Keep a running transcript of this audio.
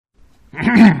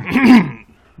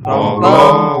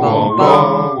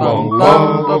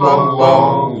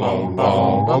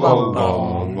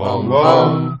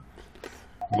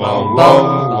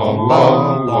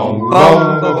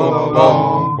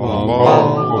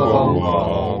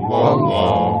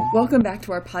Welcome back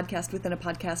to our podcast within a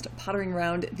podcast, pottering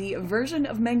around the version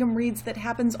of Mangum Reads that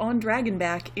happens on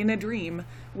Dragonback in a dream.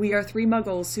 We are three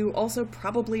muggles who also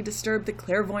probably disturb the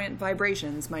clairvoyant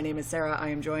vibrations. My name is Sarah. I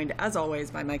am joined, as always,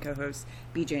 by my co-hosts,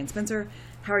 BJ and Spencer.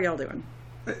 How are y'all doing?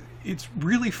 It's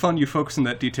really fun you focus on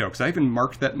that detail, because I even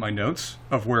marked that in my notes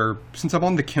of where, since I'm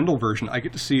on the Kindle version, I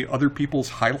get to see other people's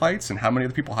highlights and how many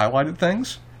other people highlighted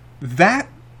things. That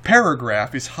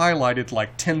paragraph is highlighted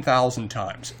like 10,000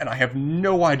 times, and I have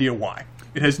no idea why.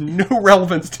 It has no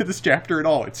relevance to this chapter at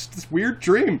all. It's this weird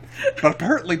dream. But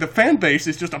apparently the fan base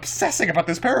is just obsessing about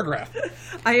this paragraph.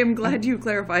 I am glad you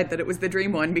clarified that it was the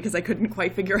dream one, because I couldn't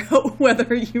quite figure out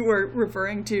whether you were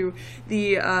referring to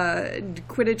the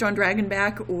Quidditch on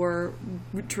Dragonback or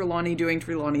Trelawney doing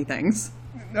Trelawney things.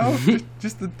 No,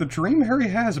 just the dream Harry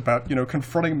has about,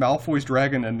 confronting Malfoy's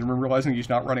dragon and realizing he's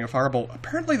not running a fireball.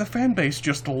 Apparently the fan base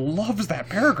just loves that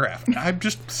paragraph. And I'm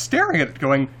just staring at it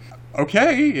going,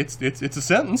 okay, it's a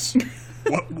sentence.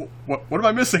 What am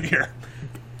I missing here?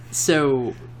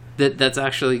 So that's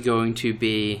actually going to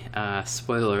be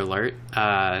spoiler alert.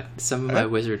 Some of my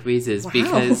Wizard Wheezes,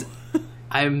 because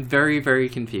I'm very, very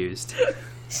confused.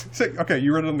 Okay,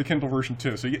 you read it on the Kindle version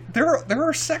too. So there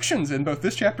are sections in both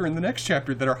this chapter and the next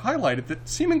chapter that are highlighted that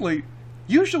seemingly,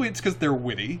 usually it's because they're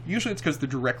witty, usually it's because they're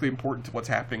directly important to what's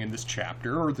happening in this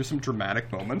chapter, or there's some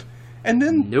dramatic moment, and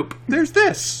then there's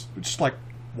this. It's just like,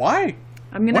 why?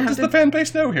 What does the fan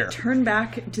base know here? Turn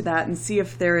back to that and see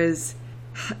if there is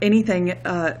anything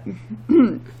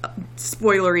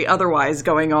spoilery otherwise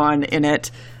going on in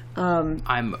it.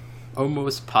 I'm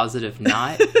almost positive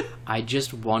not. I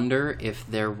just wonder if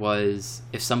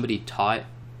somebody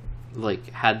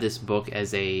had this book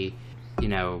as a,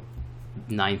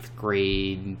 9th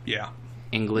grade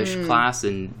English class,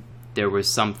 and there was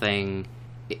something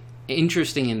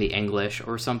interesting in the English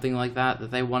or something like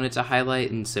that they wanted to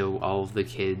highlight, and so all of the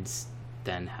kids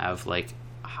then have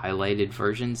highlighted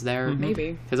versions there.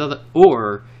 Maybe.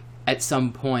 Or at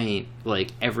some point,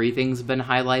 everything's been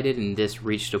highlighted, and this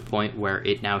reached a point where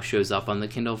it now shows up on the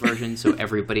Kindle version, so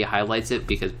everybody highlights it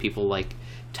because people like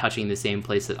touching the same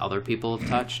place that other people have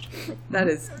touched. That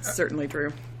is certainly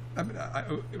true. I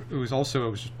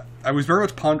was very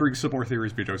much pondering similar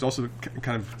theories, but I was also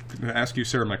kind of going to ask you,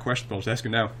 Sarah, my question, but I'll just ask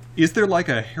you now. Is there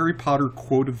a Harry Potter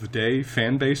quote of the day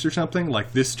fan base or something?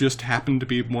 Like this just happened to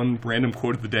be one random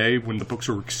quote of the day when the books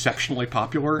were exceptionally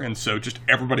popular, and so just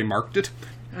everybody marked it?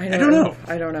 I don't know.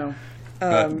 I don't know.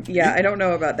 I don't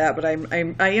know about that, but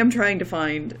I am trying to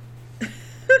find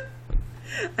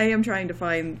I am trying to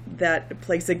find that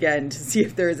place again to see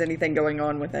if there is anything going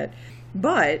on with it.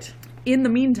 But in the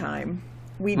meantime,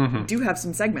 we do have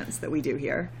some segments that we do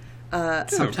here.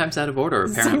 Sometimes out of order,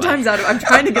 apparently. I'm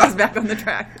trying to get us back on the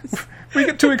track. We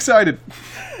get too excited.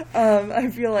 I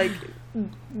feel like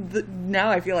now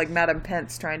I feel like Madam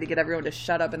Pence trying to get everyone to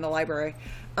shut up in the library.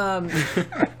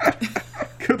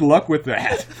 Good luck with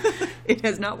that. It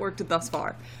has not worked thus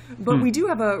far. But we do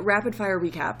have a rapid-fire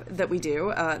recap that we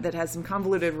do that has some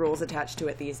convoluted rules attached to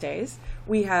it these days.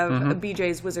 We have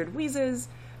BJ's Wizard Wheezes,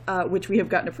 which we have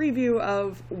gotten a preview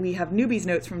of. We have newbies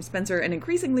notes from Spencer and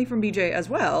increasingly from BJ as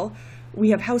well. We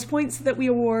have house points that we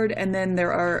award, and then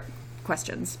there are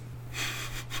questions.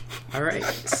 All right.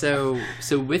 So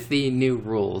with the new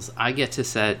rules, I get to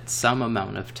set some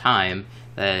amount of time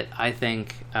that I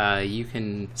think you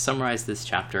can summarize this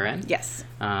chapter in. Yes.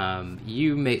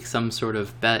 You make some sort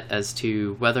of bet as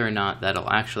to whether or not that'll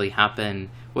actually happen,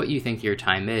 what you think your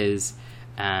time is,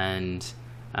 and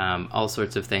all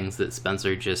sorts of things that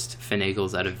Spencer just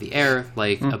finagles out of the air,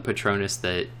 like a Patronus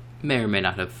that may or may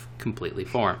not have completely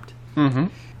formed.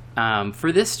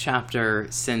 For this chapter,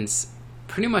 since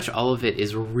pretty much all of it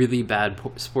is really bad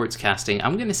sports casting,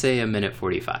 I'm going to say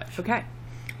 1:45. Okay.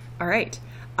 All right.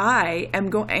 I am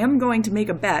going to make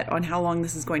a bet on how long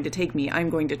this is going to take me. I'm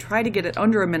going to try to get it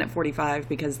under 1:45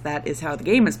 because that is how the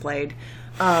game is played.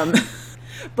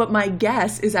 But my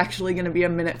guess is actually going to be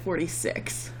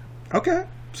 1:46. Okay.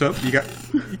 So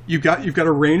you've got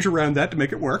a range around that to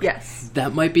make it work. Yes.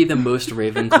 That might be the most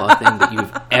Ravenclaw thing that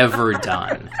you've ever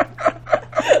done.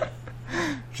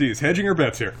 She's hedging her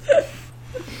bets here.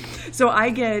 So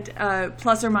I get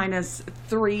plus or minus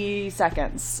 3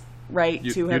 seconds, right,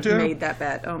 to have made that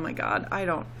bet. Oh my God,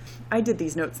 I did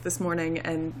these notes this morning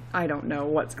and I don't know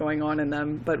what's going on in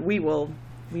them, but we will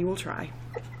try.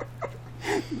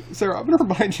 Sarah, I'm going to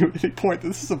remind you at any point that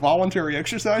this is a voluntary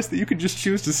exercise that you can just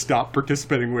choose to stop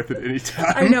participating with at any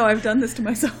time. I know, I've done this to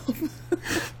myself.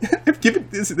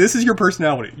 This is your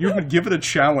personality. You've been given a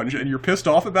challenge, and you're pissed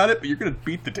off about it, but you're going to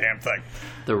beat the damn thing.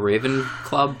 The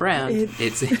Ravenclaw brand,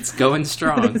 it's going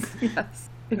strong. Yes,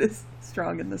 it is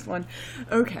strong in this one.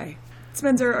 Okay.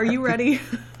 Spencer, are you ready?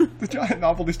 The giant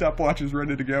novelty stopwatch is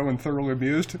ready to go and thoroughly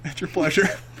amused. At your pleasure.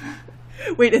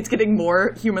 Wait, it's getting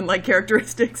more human-like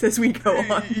characteristics as we go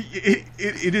on.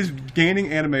 It is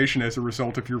gaining animation as a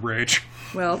result of your rage.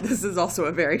 Well, this is also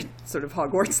a very sort of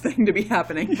Hogwarts thing to be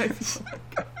happening. Yes.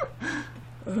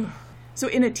 So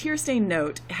in a tear-stained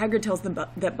note, Hagrid tells them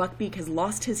that Buckbeak has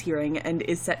lost his hearing and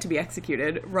is set to be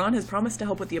executed. Ron has promised to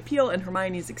help with the appeal, and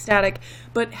Hermione is ecstatic.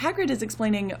 But Hagrid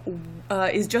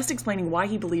is just explaining why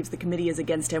he believes the committee is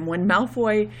against him when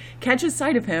Malfoy catches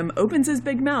sight of him, opens his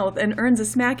big mouth, and earns a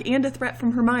smack and a threat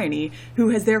from Hermione, who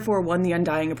has therefore won the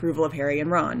undying approval of Harry and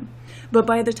Ron. But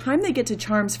by the time they get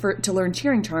to learn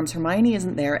cheering charms, Hermione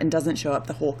isn't there and doesn't show up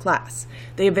the whole class.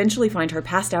 They eventually find her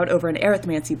passed out over an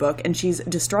arithmancy book, and she's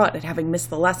distraught at having missed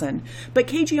the lesson, but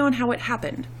cagey on how it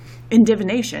happened. In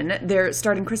divination, they're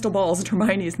starting crystal balls, and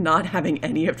Hermione is not having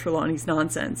any of Trelawney's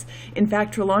nonsense. In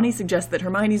fact, Trelawney suggests that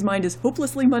Hermione's mind is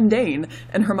hopelessly mundane,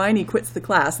 and Hermione quits the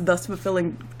class, thus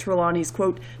fulfilling Trelawney's,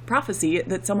 quote, prophecy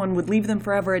that someone would leave them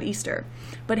forever at Easter.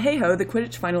 But hey-ho, the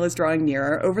Quidditch final is drawing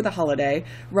nearer. Over the holiday,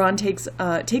 Ron takes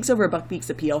over Buckbeak's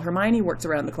appeal, Hermione works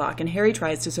around the clock, and Harry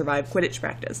tries to survive Quidditch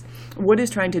practice. Wood is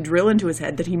trying to drill into his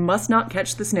head that he must not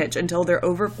catch the snitch until they're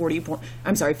over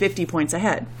 50 points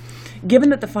ahead. Given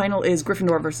that the final is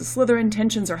Gryffindor versus Slytherin,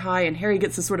 tensions are high, and Harry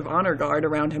gets a sort of honor guard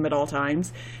around him at all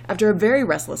times. After a very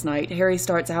restless night, Harry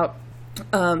stares out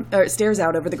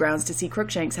over the grounds to see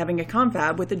Crookshanks having a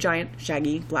confab with a giant,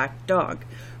 shaggy, black dog.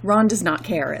 Ron does not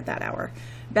care at that hour.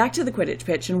 Back to the Quidditch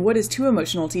pitch, and Wood is too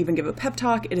emotional to even give a pep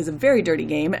talk. It is a very dirty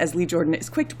game, as Lee Jordan is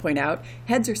quick to point out.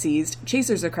 Heads are seized,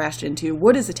 chasers are crashed into,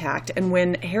 Wood is attacked, and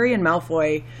when Harry and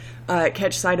Malfoy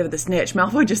catch sight of the snitch,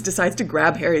 Malfoy just decides to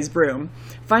grab Harry's broom.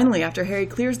 Finally, after Harry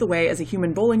clears the way as a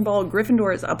human bowling ball,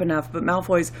 Gryffindor is up enough, but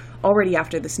Malfoy's already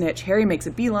after the snitch. Harry makes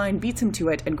a beeline, beats him to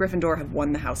it, and Gryffindor have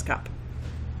won the House Cup.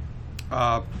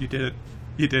 You did it.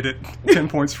 You did it. 10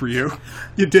 points for you.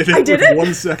 You did it. I did with it?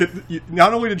 1 second.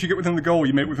 Not only did you get within the goal,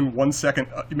 you made it within 1 second.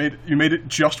 You made it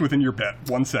just within your bet.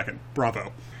 1 second.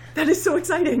 Bravo. That is so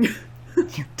exciting.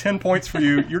 10 points for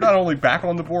you. You're not only back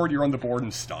on the board, you're on the board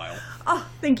in style. Oh,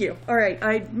 thank you. All right.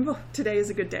 Today is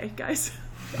a good day, guys.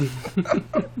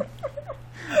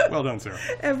 Well done, Sarah.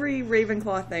 Every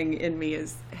Ravenclaw thing in me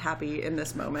is happy in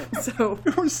this moment. So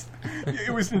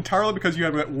It was entirely because you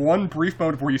had that one brief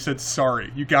moment where you said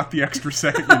sorry. You got the extra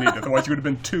second you needed. Otherwise, you would have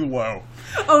been too low.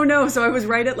 Oh no! So I was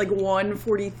right at like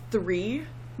 143,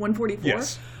 144.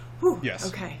 Yes. Whew. Yes.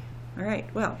 Okay. All right.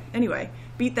 Well, anyway,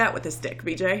 beat that with a stick,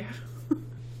 BJ.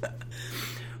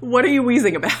 What are you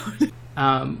wheezing about?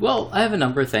 Well, I have a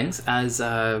number of things. As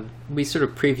we sort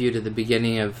of previewed at the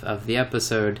beginning of the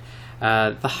episode,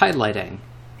 the highlighting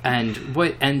and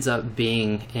what ends up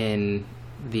being in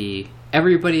the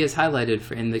everybody is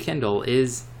highlighted in the Kindle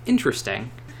is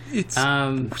interesting. It's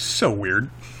so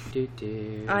weird.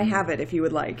 I have it if you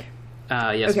would like.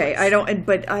 Yes. Okay, please. I don't,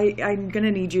 but I'm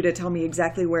gonna need you to tell me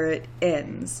exactly where it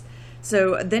ends.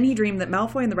 So then he dreamed that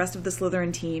Malfoy and the rest of the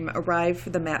Slytherin team arrived for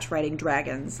the match riding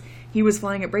dragons. He was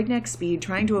flying at breakneck speed,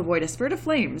 trying to avoid a spurt of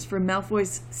flames from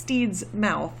Malfoy's steed's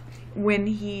mouth when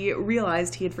he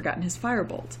realized he had forgotten his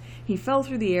firebolt. He fell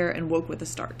through the air and woke with a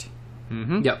start.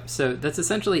 Mm-hmm. Yep, so that's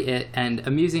essentially it, and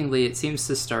amusingly, it seems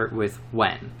to start with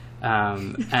when.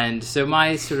 And so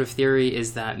my sort of theory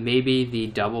is that maybe the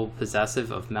double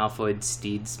possessive of Malfoy's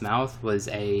steed's mouth was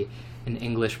an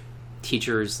English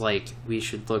teacher's, like, we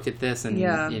should look at this, and,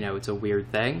 it's a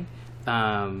weird thing.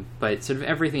 But sort of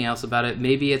everything else about it,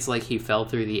 maybe it's like he fell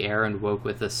through the air and woke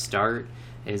with a start,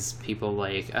 is people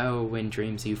like, oh, when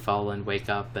dreams you fall and wake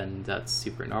up, and that's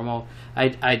super normal.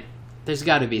 There's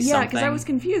got to be something. Yeah, because I was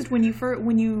confused when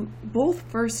you both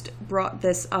first brought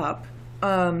this up.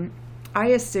 I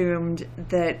assumed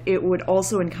that it would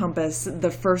also encompass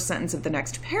the first sentence of the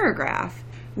next paragraph,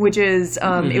 which is,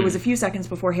 it was a few seconds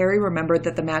before Harry remembered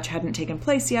that the match hadn't taken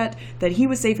place yet, that he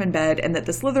was safe in bed, and that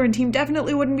the Slytherin team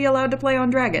definitely wouldn't be allowed to play on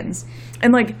dragons.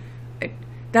 And, like,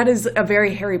 that is a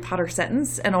very Harry Potter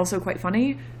sentence, and also quite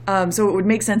funny. So it would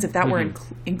make sense if that were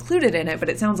included in it, but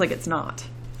it sounds like it's not.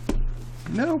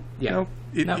 No. Yeah.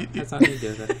 No. That's not going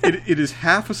to do it. It is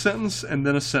half a sentence and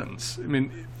then a sentence. I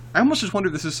mean, I almost just wonder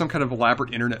if this is some kind of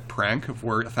elaborate internet prank of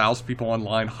where 1,000 people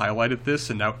online highlighted this,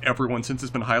 and now everyone since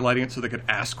has been highlighting it so they could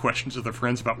ask questions of their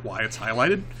friends about why it's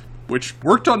highlighted. which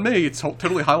worked on me. It's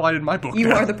totally highlighted my book. You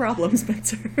now. are the problem,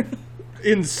 Spencer.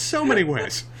 In so many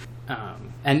ways.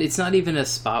 And it's not even a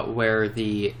spot where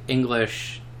the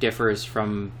English differs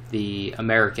from the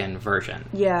American version.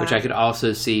 Yeah. Which I could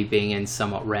also see being in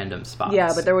somewhat random spots.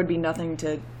 Yeah, but there would be nothing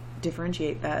to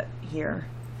differentiate that here.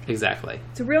 Exactly.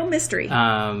 It's a real mystery.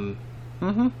 As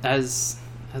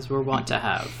we're wont to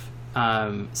have.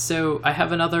 So I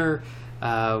have another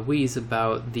wheeze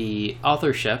about the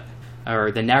authorship,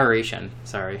 or the narration,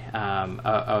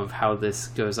 of how this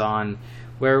goes on,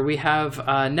 where we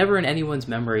have never in anyone's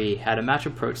memory had a match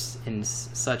approached in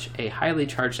such a highly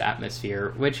charged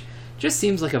atmosphere, which just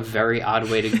seems like a very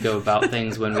odd way to go about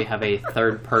things when we have a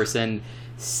third-person,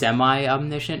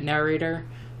 semi-omniscient narrator.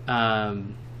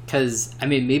 Because, I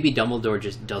mean, maybe Dumbledore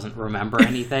just doesn't remember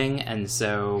anything, and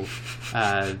so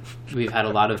we've had a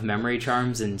lot of memory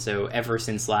charms, and so ever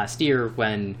since last year,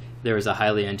 when there was a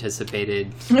highly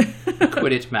anticipated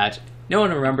Quidditch match, no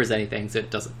one remembers anything, so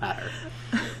it doesn't matter.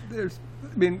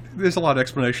 There's a lot of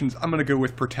explanations. I'm going to go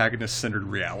with protagonist-centered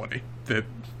reality. That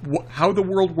how the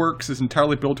world works is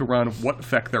entirely built around what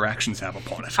effect their actions have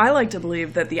upon it. I like to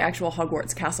believe that the actual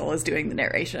Hogwarts castle is doing the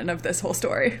narration of this whole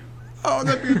story. Oh,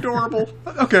 that'd be adorable.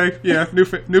 Okay, yeah, new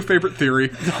favorite theory.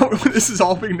 This is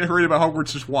all being narrated by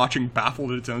Hogwarts just watching,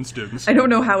 baffled at its own students. I don't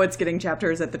know how it's getting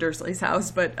chapters at the Dursleys' house,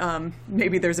 but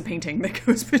maybe there's a painting that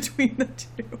goes between the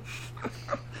two.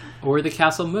 Or the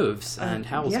castle moves and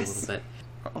howls yes. a little bit.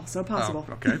 Also possible.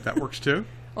 Oh, okay, that works too.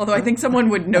 Although I think someone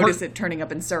would notice it turning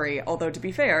up in Surrey, although to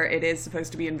be fair, it is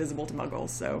supposed to be invisible to Muggles,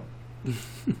 so...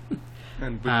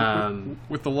 And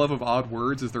with the love of odd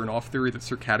words, is there an off theory that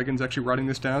Sir Cadogan's actually writing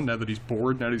this down now that he's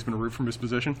bored, now that he's been removed from his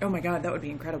position? Oh my god, that would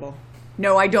be incredible.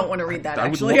 No, I don't want to read that, I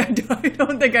actually. I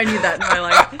don't think I need that in my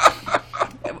life.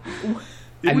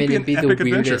 It'd be the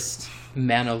weirdest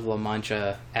Man of La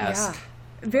Mancha-esque. Yeah.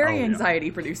 Very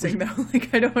anxiety-producing, though.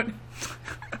 Like, I don't...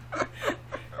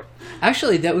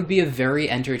 Actually, that would be a very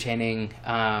entertaining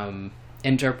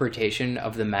interpretation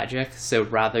of the magic. So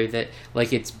rather that,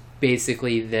 like, it's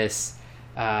basically this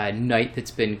knight that's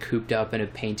been cooped up in a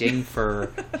painting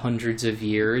for hundreds of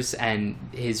years, and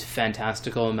his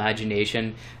fantastical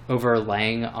imagination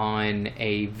overlaying on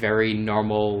a very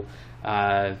normal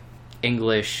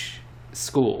English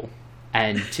school,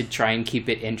 and to try and keep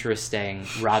it interesting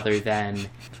rather than,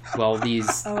 well,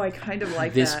 these... Oh, I kind of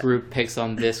like this that. group picks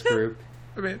on this group.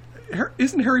 I mean,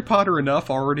 isn't Harry Potter enough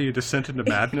already a descent into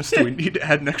madness? Do we need to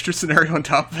add an extra scenario on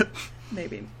top of it?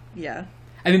 Maybe, yeah.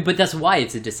 I mean, but that's why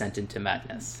it's a descent into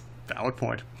madness. Valid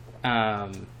point.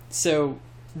 So,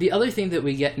 the other thing that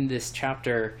we get in this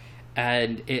chapter,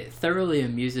 and it thoroughly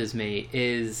amuses me,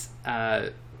 is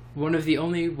one of the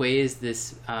only ways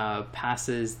this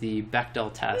passes the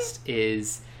Bechdel test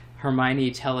is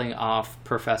Hermione telling off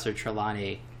Professor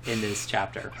Trelawney in this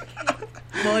chapter.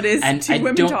 Well, it is and two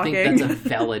women talking. And I don't think that's a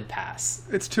valid pass.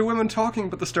 It's two women talking,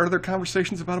 but the start of their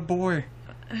conversation's about a boy.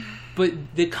 But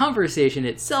the conversation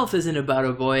itself isn't about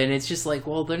a boy, and it's just like,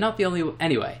 well, they're not the only...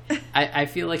 Anyway, I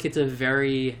feel like it's a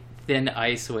very thin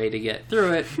ice way to get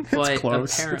through it, but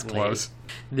apparently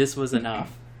this was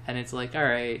enough. And it's like, all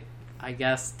right, I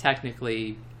guess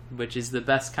technically, which is the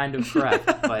best kind of correct,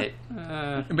 but...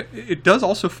 It does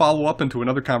also follow up into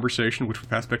another conversation, which we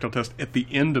passed Bechdel test, at the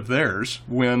end of theirs,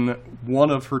 when one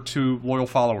of her two loyal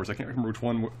followers, I can't remember which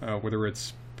one, whether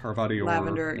it's Parvati or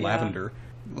Lavender,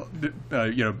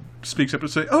 speaks up to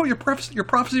say, "Oh, your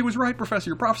prophecy was right, Professor.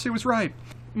 Your prophecy was right."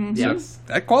 Mm-hmm. Yes.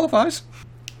 That qualifies.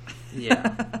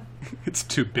 Yeah. It's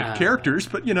two big characters,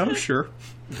 but, sure.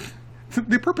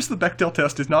 The purpose of the Bechdel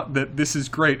test is not that this is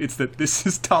great, it's that this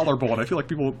is tolerable, and I feel like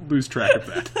people lose track of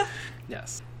that.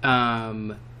 Yes.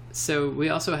 So we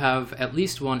also have at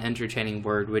least one entertaining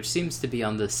word, which seems to be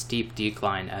on the steep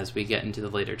decline as we get into the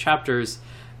later chapters.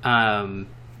 And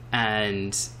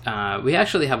we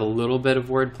actually have a little bit of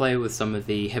wordplay with some of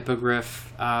the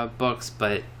Hippogriff books,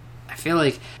 but I feel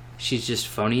like she's just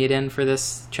phoning it in for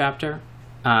this chapter.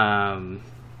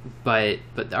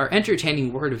 But our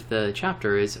entertaining word of the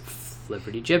chapter is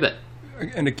flibbertigibbet.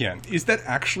 And again, is that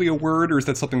actually a word, or is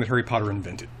that something that Harry Potter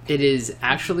invented? It is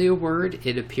actually a word.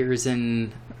 It appears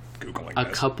in Googling a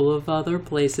couple of other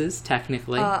places,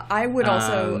 technically. I would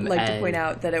also like to point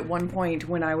out that at one point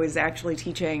when I was actually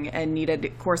teaching and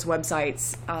needed course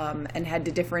websites and had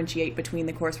to differentiate between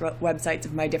the course websites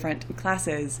of my different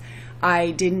classes,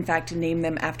 I did in fact name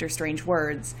them after strange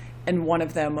words, and one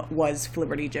of them was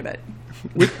flibbertigibbet.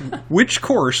 Which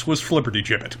course was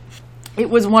flibbertigibbet? It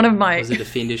was one of my... Was it a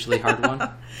fiendishly hard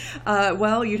one?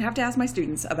 Well, you'd have to ask my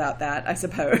students about that, I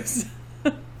suppose.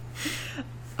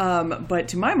 But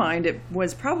to my mind, it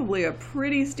was probably a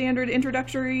pretty standard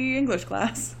introductory English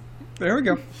class. There we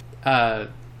go.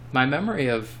 my memory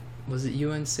of, was it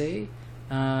UNC?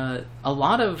 A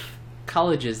lot of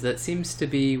colleges, that seems to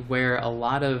be where a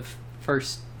lot of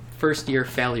first year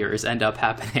failures end up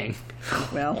happening.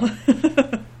 Well,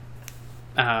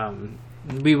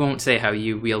 we won't say how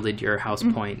you wielded your house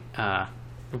point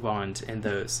wand in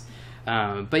those.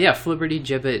 But yeah,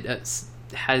 Flibbertigibbet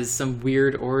has some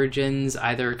weird origins,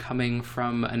 either coming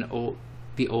from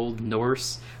the Old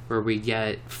Norse, where we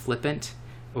get flippant,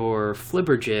 or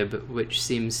flibberjib, which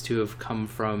seems to have come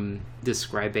from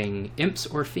describing imps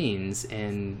or fiends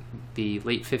in the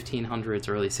late 1500s,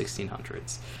 early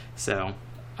 1600s. So,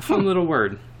 a fun little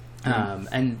word.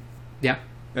 And, yeah.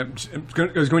 I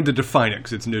was going to define it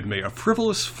because it's new to me. A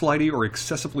frivolous, flighty, or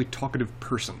excessively talkative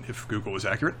person, if Google is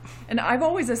accurate. And I've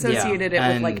always associated it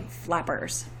with, like,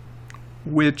 flappers.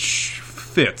 Which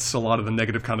fits a lot of the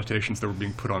negative connotations that were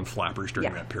being put on flappers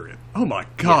during that period. Oh my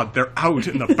god, they're out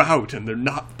and about, and they're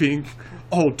not being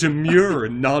all demure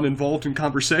and non-involved in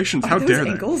conversations. How dare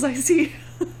they? Ankles I see.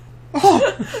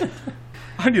 Oh!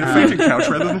 I need a fainting couch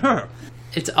rather than her.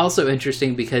 It's also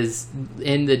interesting because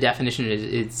in the definition,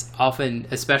 it's often,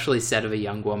 especially said of a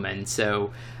young woman.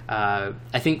 So I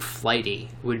think flighty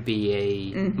would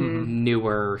be a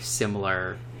newer,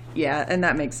 similar... Yeah, and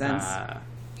that makes sense.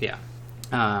 Yeah.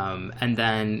 And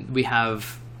then we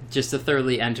have just a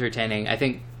thoroughly entertaining, I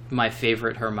think my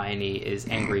favorite Hermione is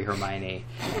Angry Hermione.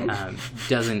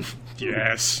 Doesn't...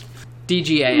 Yes.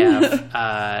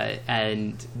 DGAF,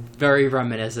 and very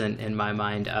reminiscent in my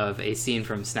mind of a scene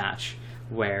from Snatch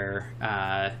where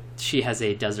she has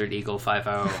a Desert Eagle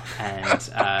 5.0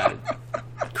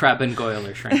 and Crabbe and Goyle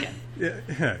are shrinking.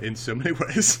 Yeah, in so many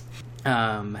ways.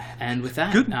 And with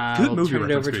that, good I'll movie turn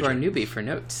it over reference, to our BJ. newbie for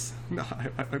notes. No,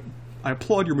 I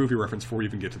applaud your movie reference before we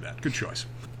even get to that. Good choice.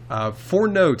 For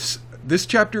notes, this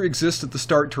chapter exists at the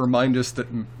start to remind us that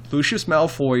Lucius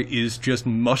Malfoy is just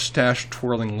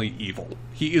mustache-twirlingly evil.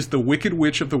 He is the Wicked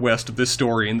Witch of the West of this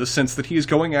story in the sense that he is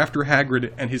going after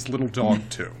Hagrid and his little dog,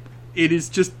 too. It is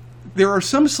just... There are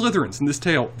some Slytherins in this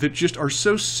tale that just are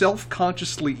so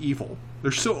self-consciously evil.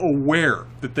 They're so aware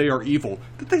that they are evil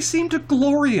that they seem to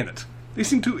glory in it. They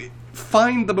seem to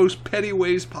find the most petty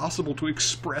ways possible to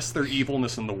express their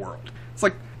evilness in the world. It's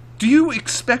like, do you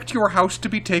expect your house to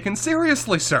be taken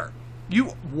seriously, sir?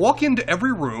 You walk into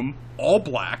every room, all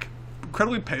black,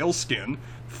 incredibly pale skin,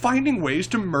 finding ways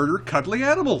to murder cuddly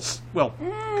animals. Well,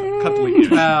 cuddly.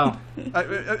 Wow.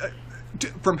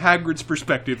 From Hagrid's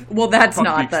perspective... Well, that's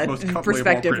Buckbeak's not the most the cuddly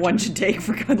perspective of all one creatures. should take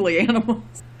for cuddly animals.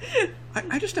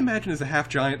 I just imagine as a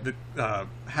half-giant that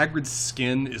Hagrid's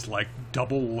skin is like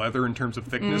double leather in terms of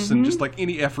thickness, and just like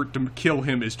any effort to kill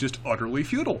him is just utterly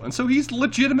futile. And so he's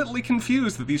legitimately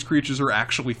confused that these creatures are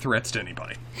actually threats to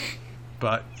anybody.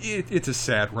 But it's a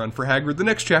sad run for Hagrid. The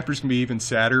next chapter's going to be even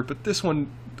sadder, but this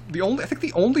one, I think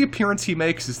the only appearance he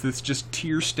makes is this just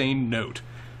tear-stained note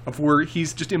of where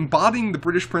he's just embodying the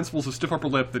British principles of stiff upper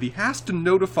lip, that he has to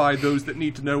notify those that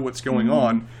need to know what's going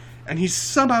on, and he's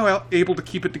somehow able to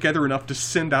keep it together enough to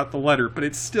send out the letter, but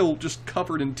it's still just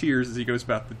covered in tears as he goes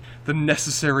about the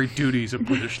necessary duties of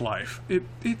British life.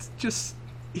 It's just...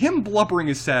 Him blubbering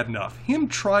is sad enough. Him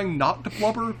trying not to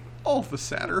blubber, all the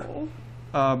sadder.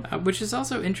 Which is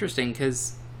also interesting,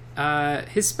 because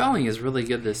his spelling is really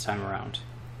good this time around.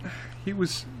 He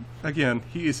was... Again,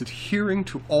 he is adhering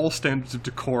to all standards of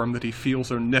decorum that he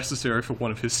feels are necessary for one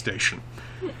of his station.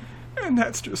 And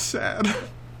that's just sad.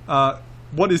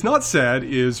 What is not sad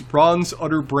is Ron's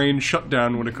utter brain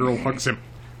shutdown when a girl hugs him.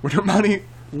 When Hermione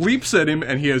leaps at him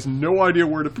and he has no idea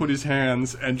where to put his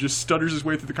hands and just stutters his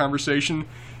way through the conversation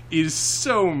is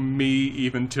so me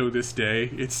even to this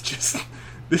day. It's just...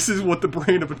 This is what the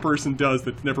brain of a person does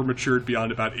that's never matured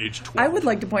beyond about age 12. I would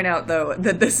like to point out, though,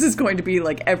 that this is going to be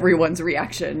like everyone's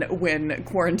reaction when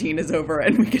quarantine is over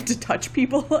and we get to touch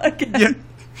people again. Yeah.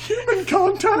 Human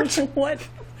contact? What?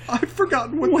 I've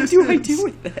forgotten what this do is. I do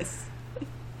with this?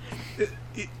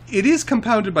 It is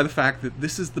compounded by the fact that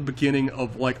this is the beginning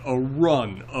of like a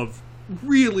run of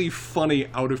really funny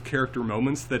out-of-character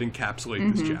moments that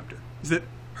encapsulate this chapter. Is that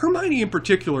Hermione in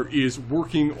particular is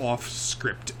working off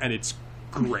script, and it's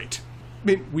great. I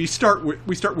mean, we start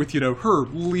with her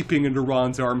leaping into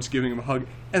Ron's arms, giving him a hug,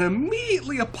 and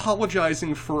immediately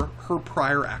apologizing for her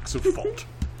prior acts of fault.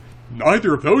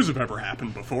 Neither of those have ever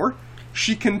happened before.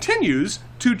 She continues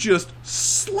to just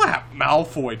slap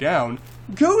Malfoy down,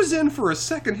 goes in for a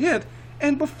second hit,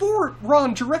 and before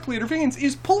Ron directly intervenes,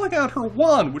 is pulling out her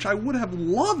wand, which I would have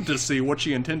loved to see what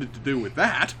she intended to do with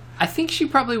that. I think she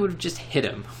probably would have just hit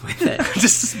him with it.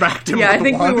 Just smacked him Yeah, with I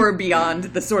think the wand. we were beyond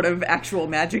the sort of actual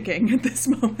magicking at this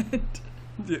moment.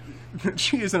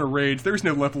 She is in a rage. There's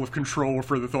no level of control or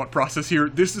further thought process here.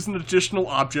 This is an additional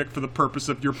object for the purpose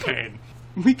of your pain.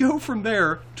 We go from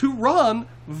there to Ron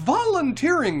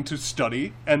volunteering to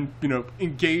study and,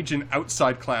 engage in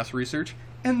outside class research,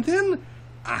 and then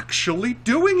actually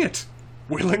doing it.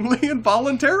 Willingly and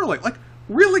voluntarily. Like,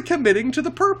 really committing to the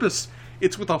purpose.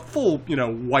 It's with a full,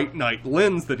 white knight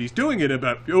lens that he's doing it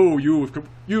about, you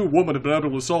woman have been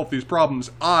able to solve these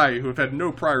problems. I, who have had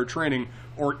no prior training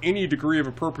or any degree of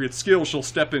appropriate skill, shall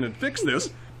step in and fix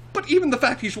this. But even the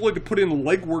fact he's willing to put in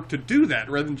legwork to do that,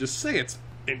 rather than just say it's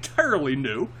entirely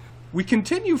new. We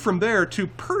continue from there to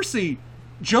Percy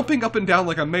jumping up and down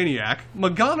like a maniac,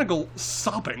 McGonagall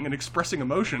sobbing and expressing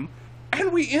emotion,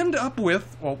 and we end up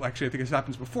with, well, actually I think this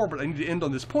happens before, but I need to end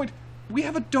on this point, we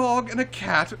have a dog and a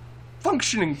cat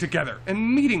functioning together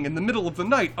and meeting in the middle of the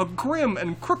night. A Grim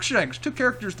and Crookshanks, two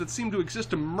characters that seem to exist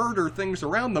to murder things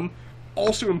around them,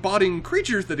 also embodying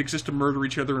creatures that exist to murder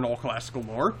each other in all classical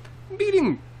lore,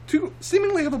 meeting to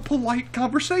seemingly have a polite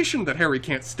conversation that Harry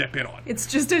can't step in on. It's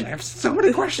just I have so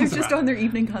many questions It's just about on their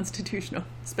evening constitutional,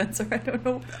 Spencer. I don't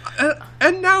know.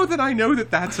 And now that I know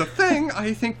that that's a thing,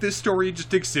 I think this story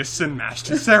just exists in mass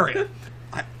hysteria.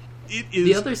 It is...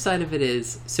 The other side of it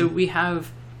is,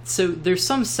 so there's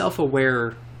some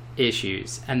self-aware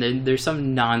issues, and then there's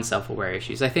some non-self-aware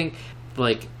issues. I think,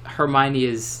 Hermione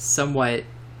is somewhat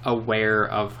aware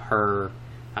of her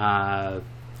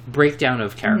breakdown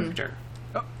of character. Mm-hmm.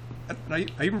 I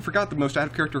even forgot the most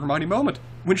out-of-character Hermione moment.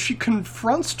 When she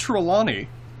confronts Trelawney,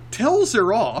 tells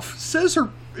her off, says her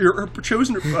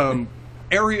chosen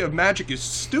area of magic is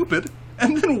stupid,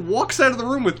 and then walks out of the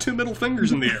room with two middle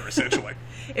fingers in the air, essentially.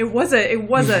 It was a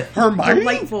Hermione?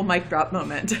 delightful mic drop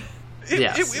moment.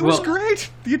 It was great.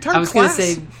 The entire class. I was going to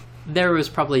say there was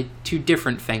probably two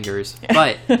different fingers,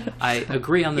 but I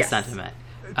agree on the sentiment.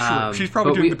 True. She's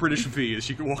probably doing the British V as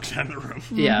she walks out of the room.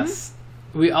 Yes.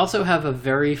 We also have a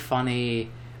very funny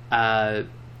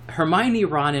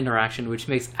Hermione-Ron interaction, which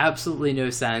makes absolutely no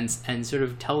sense and sort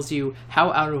of tells you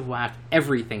how out of whack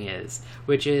everything is,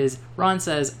 which is Ron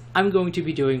says, I'm going to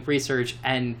be doing research,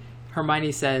 and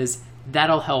Hermione says,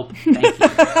 that'll help, thank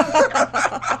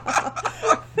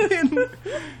you.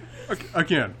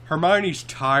 Again, Hermione's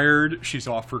tired, she's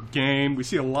off her game. We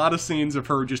see a lot of scenes of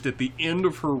her just at the end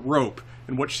of her rope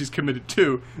and what she's committed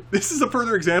to. This is a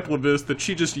further example of this, that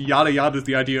she just yada-yadas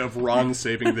the idea of Ron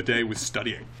saving the day with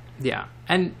studying. Yeah,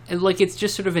 and it's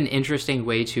just sort of an interesting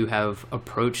way to have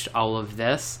approached all of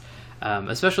this,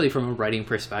 especially from a writing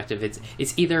perspective.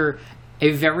 It's either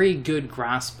a very good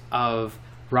grasp of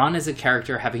Ron as a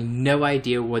character having no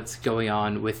idea what's going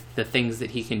on with the things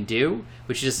that he can do,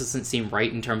 which just doesn't seem right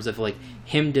in terms of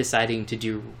him deciding to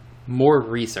do more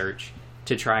research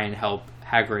to try and help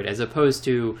Hagrid, as opposed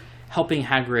to helping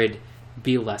Hagrid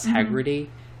be less Hagrid-y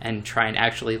and try and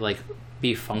actually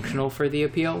be functional for the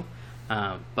appeal.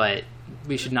 But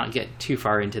we should not get too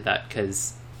far into that,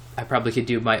 because I probably could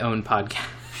do my own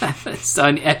podcast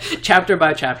on chapter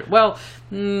by chapter. Well,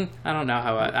 I don't know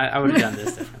how I would have done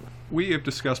this differently. We have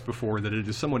discussed before that it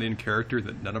is somewhat in character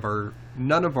that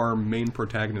none of our main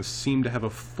protagonists seem to have a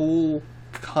full,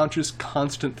 conscious,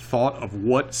 constant thought of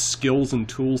what skills and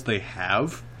tools they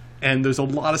have. And there's a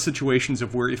lot of situations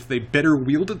of where if they better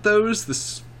wielded those,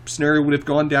 this scenario would have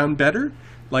gone down better.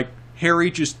 Like Harry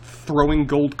just throwing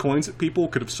gold coins at people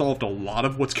could have solved a lot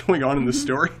of what's going on in the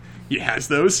story. He has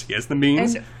those. He has the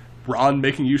means. And Ron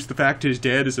making use of the fact his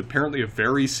dad is apparently a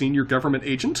very senior government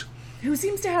agent, who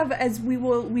seems to have, as we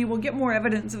will get more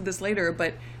evidence of this later,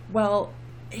 but while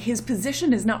his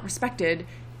position is not respected,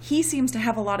 he seems to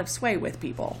have a lot of sway with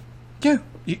people. Yeah.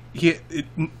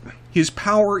 His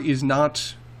power is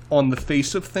not on the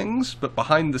face of things, but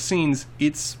behind the scenes,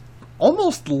 it's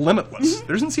almost limitless.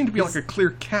 There doesn't seem to be a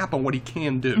clear cap on what he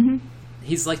can do.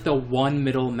 He's like the one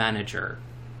middle manager.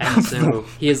 And so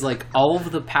he has all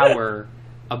of the power,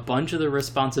 a bunch of the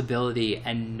responsibility,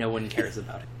 and no one cares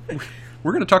about it.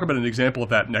 We're going to talk about an example of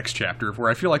that next chapter, where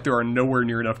I feel like there are nowhere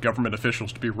near enough government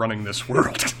officials to be running this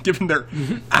world, given their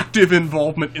active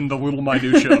involvement in the little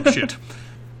minutiae of shit.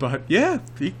 But yeah,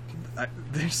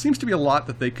 there seems to be a lot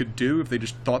that they could do if they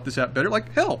just thought this out better.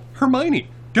 Hell, Hermione,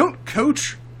 don't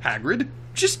coach Hagrid,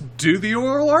 just do the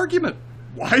oral argument.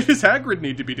 Why does Hagrid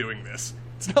need to be doing this?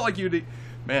 It's not like you'd...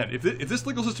 Man, if this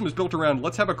legal system is built around,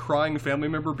 let's have a crying family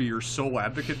member be your sole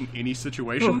advocate in any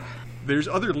situation, there's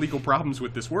other legal problems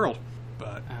with this world.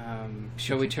 But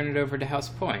shall we turn it over to House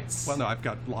Points? Well, no, I've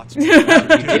got lots of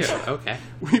Okay.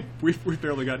 We've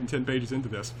barely gotten 10 pages into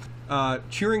this.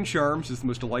 Cheering Charms is the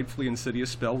most delightfully insidious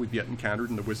spell we've yet encountered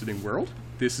in the wizarding world.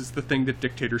 This is the thing that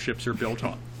dictatorships are built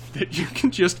on. That you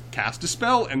can just cast a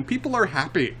spell and people are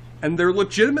happy. And they're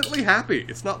legitimately happy.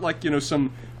 It's not like,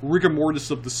 some rigor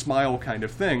mortis of the smile kind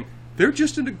of thing. They're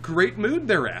just in a great mood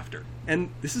thereafter.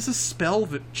 And this is a spell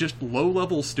that just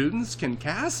low-level students can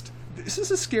cast? This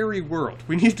is a scary world.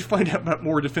 We need to find out about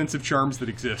more defensive charms that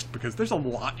exist, because there's a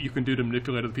lot you can do to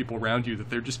manipulate other people around you that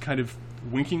they're just kind of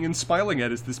winking and smiling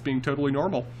at as this being totally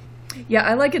normal. Yeah,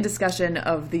 I like a discussion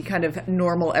of the kind of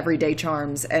normal everyday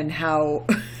charms and how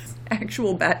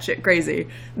actual batshit crazy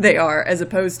they are, as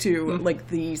opposed to like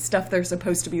the stuff they're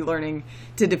supposed to be learning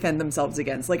to defend themselves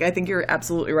against. Like, I think you're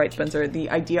absolutely right, Spencer. The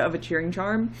idea of a cheering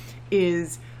charm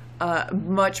is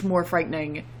much more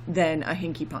frightening than a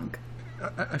hinky punk.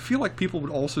 I feel like people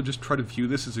would also just try to view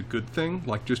this as a good thing,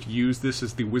 like just use this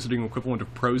as the wizarding equivalent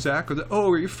of Prozac,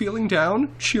 or are you feeling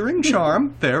down? Cheering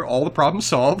charm. There, all the problems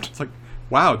solved. It's like,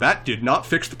 wow, that did not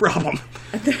fix the problem.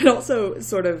 That also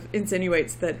sort of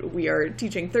insinuates that we are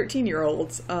teaching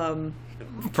 13-year-olds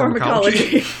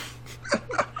pharmacology.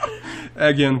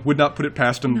 Again, would not put it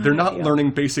past them. They're not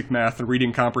learning basic math and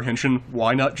reading comprehension.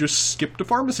 Why not just skip to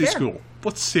pharmacy school?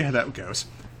 Let's see how that goes.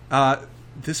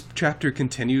 This chapter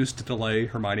continues to delay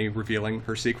Hermione revealing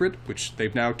her secret, which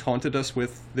they've now taunted us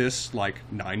with this,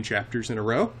 9 chapters in a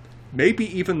row. Maybe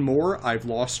even more. I've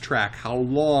lost track how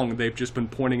long they've just been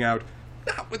pointing out,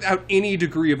 not without any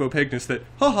degree of opaqueness, that,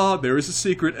 haha, there is a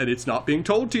secret and it's not being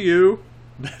told to you.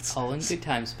 That's all in good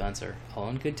time, Spencer. All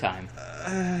in good time.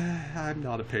 I'm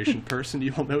not a patient person.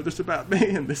 You all know this about me,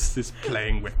 and this is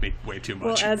playing with me way too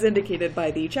much. Well, as indicated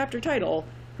by the chapter title,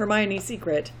 Hermione's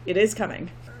Secret, it is coming.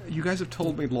 You guys have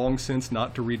told me long since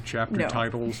not to read chapter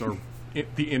titles or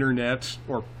the internet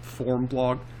or forum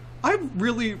blog. I've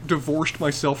really divorced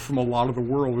myself from a lot of the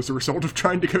world as a result of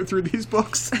trying to go through these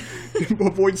books to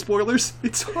avoid spoilers.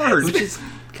 It's hard. Which is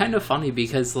kind of funny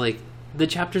because, the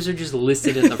chapters are just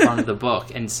listed in the front of the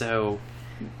book, and so...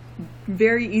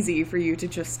 Very easy for you to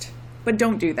just... But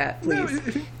don't do that,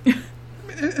 please. No,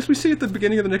 as we see at the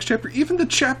beginning of the next chapter, even the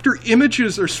chapter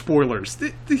images are spoilers.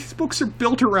 These books are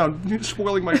built around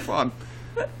spoiling my fun.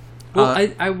 Well,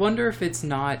 I wonder if it's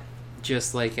not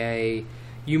just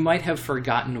you might have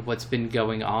forgotten what's been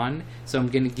going on, so I'm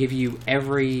going to give you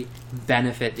every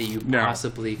benefit that you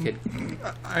possibly could.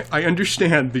 I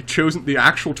understand the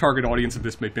actual target audience of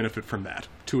this may benefit from that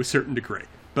to a certain degree.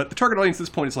 But the target audience at this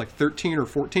point is 13 or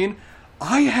 14.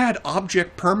 I had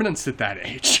object permanence at that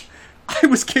age. I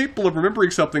was capable of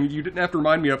remembering something you didn't have to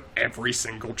remind me of every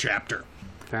single chapter.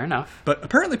 Fair enough. But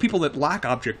apparently people that lack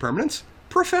object permanence,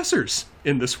 professors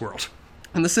in this world.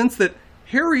 In the sense that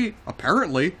Harry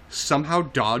apparently somehow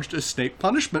dodged a Snape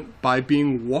punishment by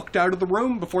being walked out of the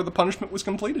room before the punishment was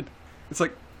completed. It's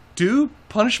like, do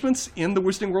punishments in the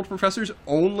Wizarding World Professors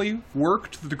only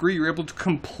work to the degree you're able to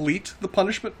complete the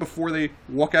punishment before they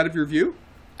walk out of your view?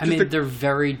 I mean, they're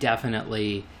very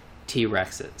definitely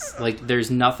T-Rexes. There's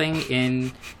nothing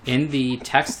in the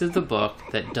text of the book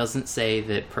that doesn't say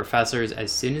that professors,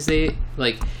 as soon as they,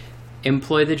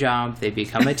 employ the job, they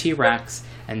become a T-Rex,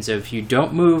 and so if you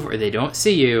don't move or they don't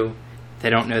see you, they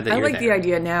don't know that you're there. I like the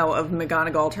idea now of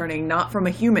McGonagall turning not from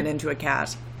a human into a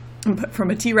cat, but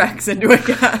from a T-Rex into a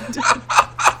cat.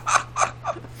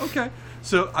 Okay,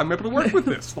 so I'm able to work with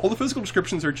this. All the physical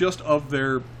descriptions are just of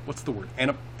their, what's the word,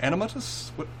 animatus?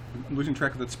 What? I'm losing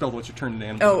track of that spell that lets you turn into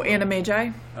animatus. Oh,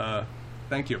 animagi?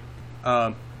 Thank you.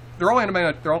 They're all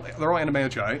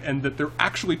animagi, and that they're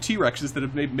actually T-Rexes that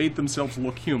have made themselves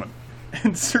look human.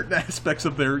 And certain aspects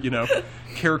of their,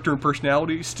 character and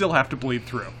personality still have to bleed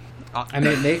through.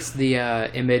 It makes the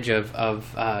image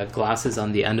of glasses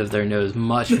on the end of their nose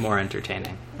much more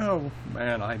entertaining. Oh,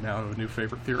 man, I now have a new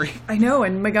favorite theory. I know,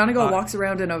 and McGonagall walks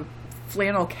around in a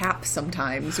flannel cap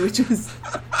sometimes, which is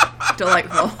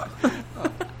delightful.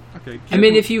 Okay.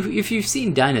 If you've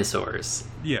seen dinosaurs...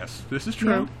 Yes, this is true.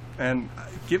 Yeah. And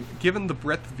given the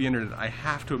breadth of the internet, I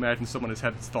have to imagine someone has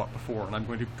had this thought before, and I'm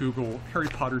going to Google Harry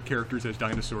Potter characters as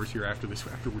dinosaurs here after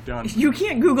we're done. You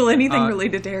can't Google anything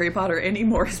related to Harry Potter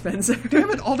anymore, Spencer.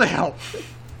 Damn it, all to hell.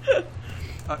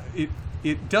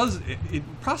 It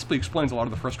possibly explains a lot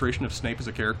of the frustration of Snape as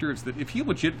a character. It's that if he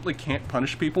legitimately can't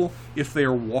punish people if they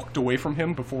are walked away from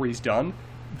him before he's done,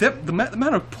 the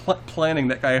amount of planning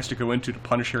that guy has to go into to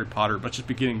punish Harry Potter must just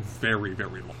be getting very,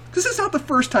 very low. Because it's not the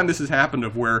first time this has happened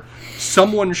of where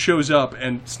someone shows up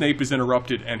and Snape is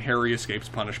interrupted and Harry escapes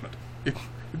punishment. If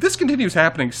this continues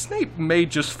happening, Snape may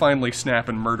just finally snap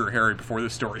and murder Harry before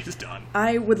this story is done.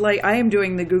 I am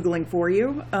doing the Googling for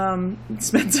you,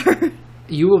 Spencer.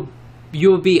 You will you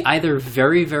will be either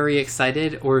very, very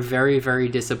excited or very, very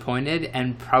disappointed,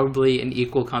 and probably an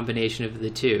equal combination of the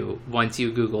two once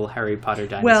you Google Harry Potter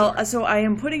Dinosaur. Well, so I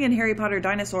am putting in Harry Potter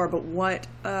Dinosaur, but what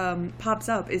pops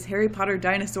up is Harry Potter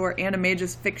Dinosaur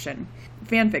Animagus fiction,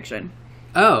 fan fiction.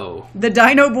 Oh. The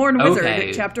Dino-Born Wizard,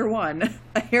 Okay. Chapter 1.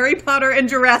 A Harry Potter and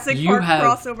Jurassic Park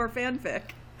crossover fanfic.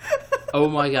 Oh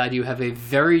my god, you have a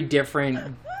very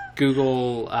different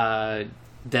Google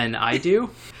than I do.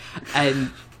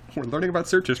 And We're learning about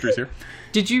search histories here.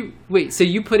 did you... Wait, so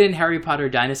you put in Harry Potter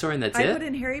Dinosaur and that's I it? put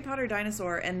in Harry Potter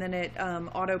Dinosaur, and then it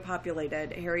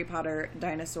auto-populated Harry Potter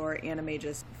Dinosaur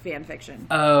Animagus fanfiction.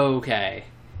 Okay.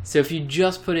 So if you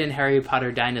just put in Harry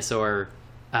Potter Dinosaur,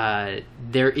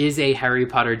 there is a Harry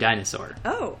Potter Dinosaur.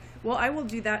 Oh, well, I will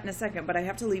do that in a second, but I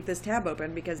have to leave this tab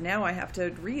open because now I have to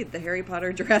read the Harry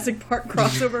Potter Jurassic Park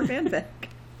crossover fanfic.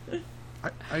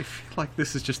 I feel like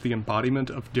this is just the embodiment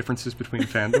of differences between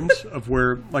fandoms, of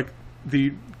where, like,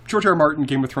 the George R. R. Martin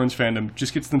Game of Thrones fandom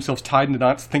just gets themselves tied into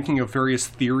knots thinking of various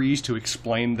theories to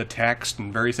explain the text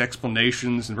and various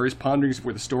explanations and various ponderings of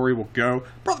where the story will go,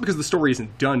 probably because the story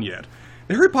isn't done yet.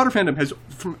 The Harry Potter fandom has,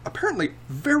 from apparently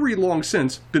very long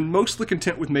since, been mostly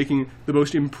content with making the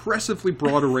most impressively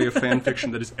broad array of fan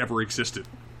fiction that has ever existed.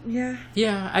 Yeah.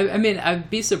 Yeah, I mean, I'd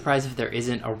be surprised if there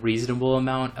isn't a reasonable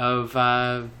amount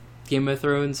of Game of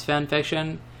Thrones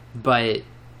fanfiction, but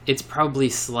it's probably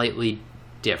slightly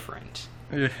different.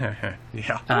 Yeah.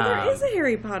 There is a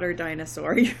Harry Potter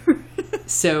dinosaur.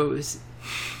 So,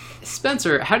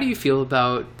 Spencer, how do you feel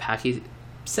about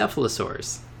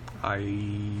pachycephalosaurs?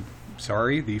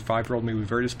 Sorry, the 5-year-old may be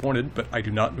very disappointed, but I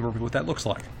do not know what that looks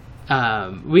like.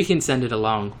 We can send it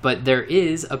along, but there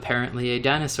is apparently a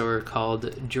dinosaur called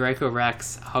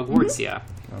Dracorex hogwartsia.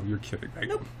 Oh, you're kidding, right?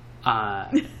 Nope.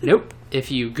 Nope. If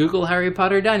you Google Harry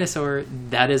Potter dinosaur,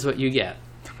 that is what you get.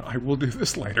 I will do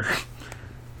this later.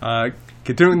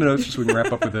 Continuing the notes, so we can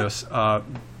wrap up with this.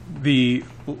 The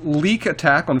leak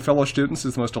attack on fellow students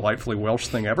is the most delightfully Welsh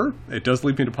thing ever. It does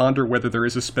lead me to ponder whether there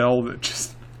is a spell that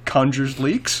just conjures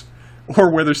leaks,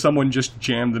 or whether someone just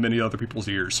jammed them into other people's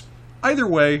ears. Either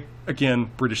way,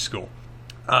 again, British school.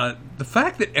 The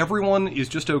fact that everyone is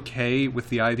just okay with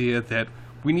the idea that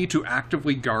we need to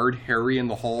actively guard Harry in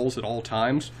the halls at all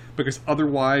times, because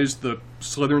otherwise the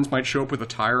Slytherins might show up with a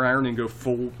tire iron and go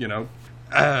full,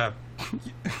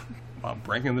 I'm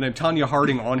breaking the name, Tanya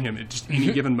Harding on him at just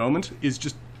any given moment, is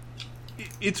just,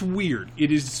 it's weird.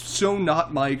 It is so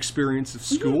not my experience of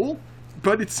school.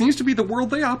 But it seems to be the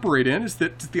world they operate in, is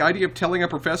that the idea of telling a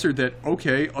professor that,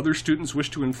 okay, other students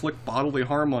wish to inflict bodily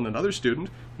harm on another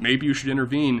student, maybe you should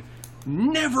intervene,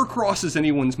 never crosses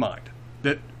anyone's mind.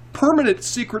 That permanent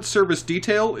Secret Service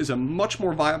detail is a much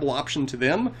more viable option to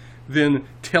them than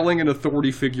telling an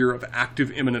authority figure of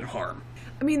active imminent harm.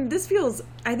 I mean,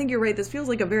 I think you're right, this feels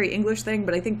like a very English thing,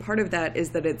 but I think part of that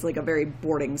is that it's like a very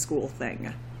boarding school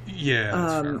thing. Yeah,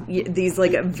 that's fair. These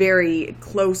like very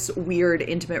close, weird,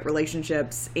 intimate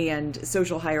relationships and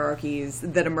social hierarchies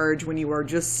that emerge when you are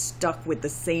just stuck with the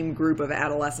same group of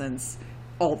adolescents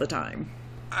all the time.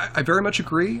 I very much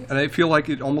agree, and I feel like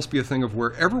it'd almost be a thing of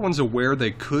where everyone's aware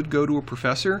they could go to a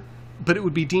professor, but it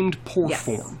would be deemed poor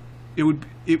form. It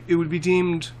would be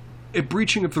deemed a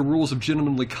breaching of the rules of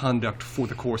gentlemanly conduct for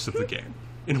the course of the game,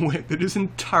 in a way that is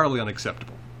entirely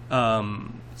unacceptable.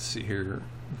 Let's see here.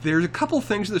 There's a couple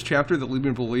things in this chapter that lead me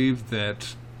to believe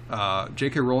that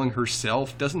J.K. Rowling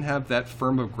herself doesn't have that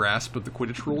firm of grasp of the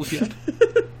Quidditch rules yet.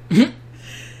 You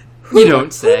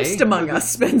don't say. Who's among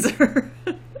us, Spencer?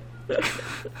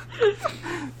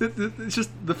 It's just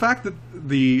the fact that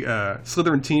the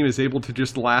Slytherin team is able to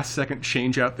just last second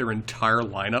change out their entire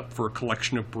lineup for a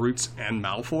collection of brutes and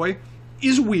Malfoy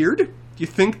is weird. You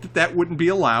think that wouldn't be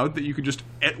allowed, that you could just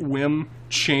at whim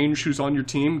change who's on your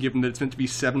team, given that it's meant to be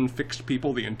 7 fixed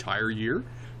people the entire year.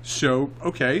 So,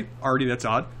 okay, already that's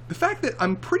odd. The fact that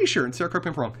I'm pretty sure, and Sarah, correct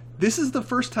me if I'm wrong, this is the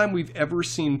first time we've ever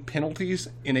seen penalties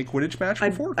in a Quidditch match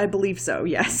before. I believe so,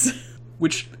 yes.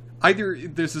 Which, either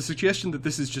there's a suggestion that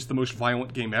this is just the most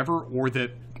violent game ever, or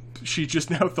that she just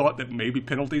now thought that maybe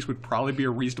penalties would probably be a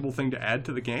reasonable thing to add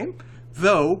to the game.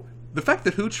 Though, the fact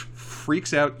that Hooch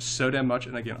freaks out so damn much,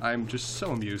 and again, I'm just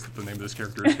so amused that the name of this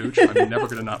character is Hooch. I'm never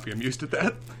going to not be amused at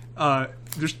that.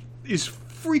 Just is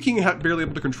freaking out, barely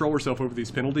able to control herself over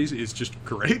these penalties is just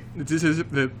great. This is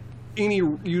any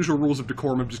usual rules of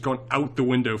decorum have just gone out the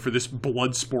window for this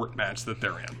blood sport match that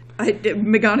they're in.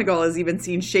 McGonagall is even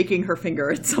seen shaking her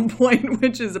finger at some point,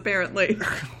 which is apparently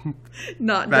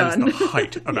not done. That is the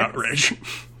height of outrage.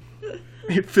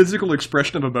 A physical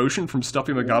expression of emotion from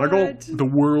Stuffy McGonagall, What? the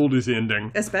world is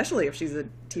ending. Especially if she's a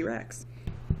T-Rex.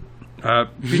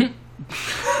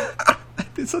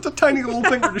 It's such a tiny little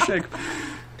finger to shake.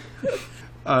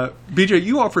 BJ,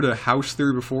 you offered a house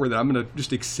theory before that I'm going to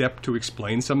just accept to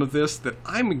explain some of this, that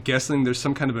I'm guessing there's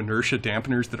some kind of inertia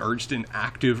dampeners that are just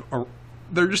inactive, or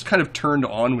they're just kind of turned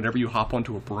on whenever you hop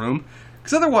onto a broom.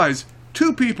 Because otherwise,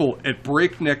 two people at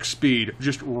breakneck speed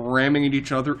just ramming into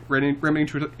each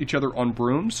other on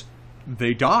brooms,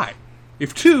 they die.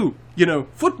 If two,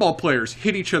 football players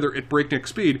hit each other at breakneck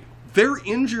speed, they're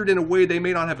injured in a way they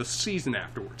may not have a season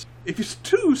afterwards. If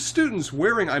two students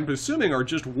wearing, I'm assuming, are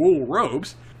just wool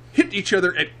robes, hit each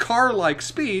other at car-like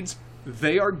speeds,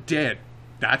 they are dead.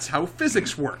 That's how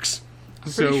physics works.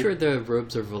 I'm pretty sure the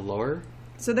robes are velour.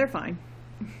 So they're fine.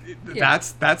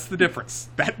 That's the difference.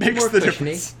 That makes More the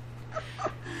cushiony. difference.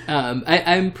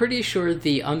 I'm pretty sure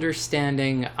the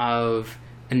understanding of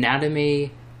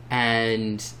anatomy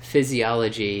and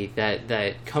physiology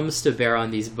that comes to bear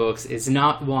on these books is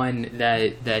not one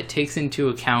that takes into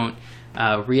account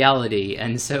reality,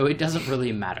 and so it doesn't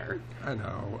really matter. I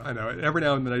know. Every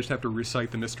now and then I just have to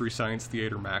recite the Mystery Science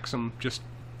Theater maxim.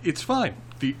 It's fine.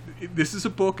 This is a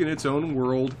book in its own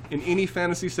world. In any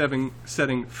fantasy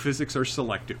setting, physics are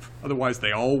selective. Otherwise,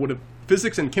 they all would have...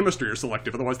 Physics and chemistry are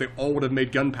selective. Otherwise, they all would have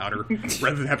made gunpowder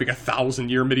rather than having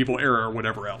 1,000-year medieval era or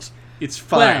whatever else. It's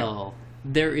fine. Well,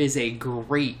 there is a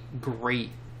great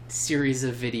series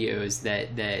of videos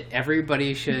that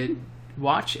everybody should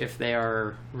watch if they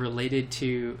are related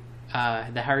to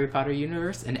the Harry Potter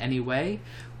universe in any way,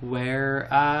 where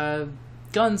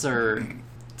guns are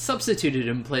substituted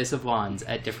in place of wands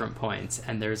at different points.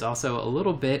 And there's also a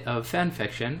little bit of fan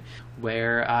fiction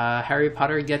where Harry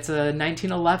Potter gets a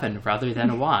 1911 rather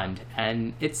than a wand,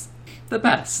 and it's the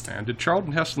best. And did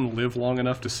Charlton Heston live long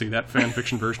enough to see that fan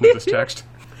fiction version of this text?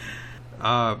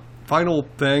 Final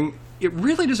thing, it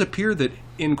really does appear that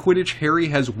in Quidditch, Harry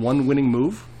has one winning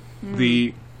move.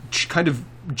 The kind of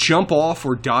jump off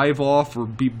or dive off or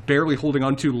be barely holding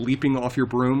onto leaping off your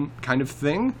broom kind of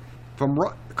thing. If I'm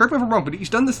wrong, correct me if I'm wrong, but he's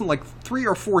done this in like 3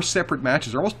 or 4 separate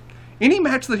matches. Almost any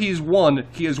match that he's won,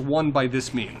 he has won by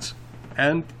this means.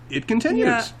 And it continues.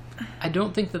 Yeah. I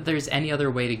don't think that there's any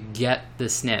other way to get the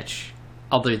snitch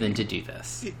other than to do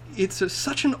this. It's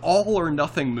such an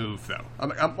all-or-nothing move, though.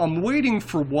 I'm waiting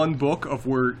for one book of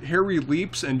where Harry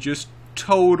leaps and just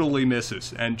totally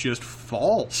misses and just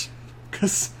falls.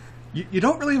 Because you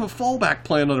don't really have a fallback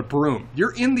plan on a broom.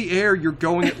 You're in the air, you're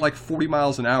going at like 40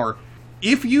 miles an hour.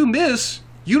 If you miss,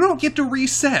 you don't get to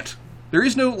reset. There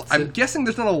is no... I'm guessing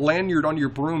there's not a lanyard on your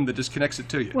broom that just connects it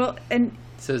to you. Well, and...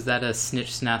 So is that a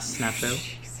snitch, snap, show?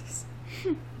 Jesus.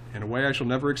 In a way I shall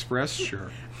never express,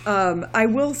 sure. I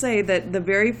will say that the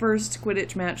very first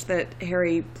Quidditch match that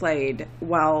Harry played,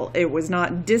 while it was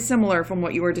not dissimilar from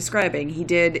what you were describing, he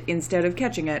did, instead of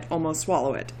catching it, almost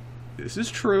swallow it. This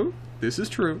is true.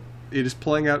 It is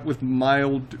playing out with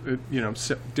mild,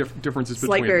 differences between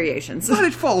Slight variations. But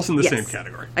it falls in the Yes. same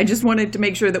category. I just wanted to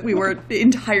make sure that we were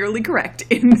entirely correct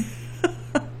in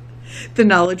the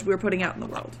knowledge we're putting out in the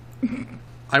world.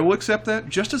 I will accept that,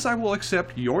 just as I will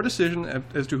accept your decision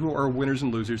as to who are winners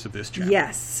and losers of this chapter.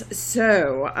 Yes.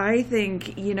 So I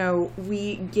think,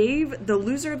 we gave the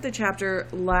loser of the chapter.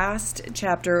 Last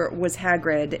chapter was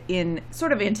Hagrid, in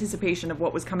sort of anticipation of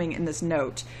what was coming in this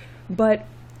note. But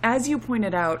as you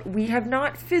pointed out, we have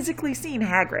not physically seen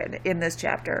Hagrid in this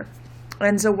chapter.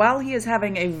 And so while he is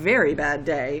having a very bad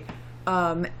day,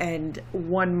 and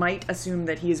one might assume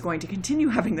that he is going to continue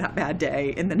having that bad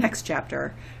day in the next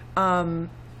chapter,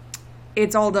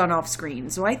 it's all done off screen.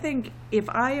 So I think if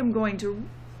I am going to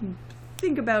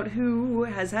think about who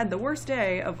has had the worst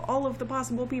day of all of the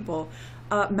possible people,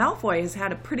 Malfoy has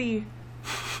had a pretty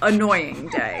annoying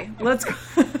day. Let's go.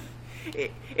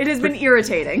 It has been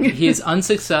irritating. He is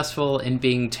unsuccessful in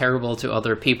being terrible to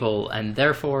other people, and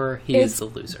therefore he is the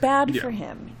loser. Bad for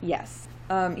him, yes.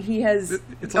 He has...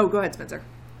 go ahead, Spencer.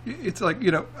 It's like,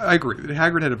 I agree.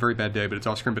 Hagrid had a very bad day, but it's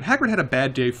off screen. But Hagrid had a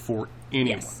bad day for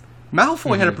anyone. Yes.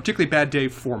 Malfoy had a particularly bad day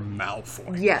for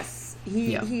Malfoy. Yes.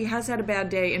 He has had a bad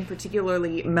day in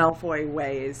particularly Malfoy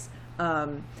ways.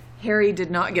 Harry did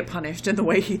not get punished in the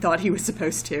way he thought he was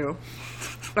supposed to.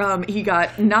 He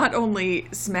got not only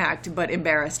smacked, but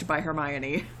embarrassed by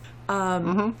Hermione.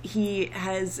 He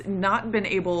has not been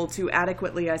able to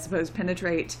adequately, I suppose,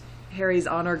 penetrate Harry's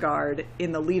honor guard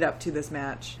in the lead up to this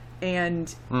match.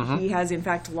 And he has, in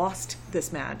fact, lost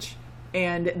this match.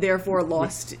 And therefore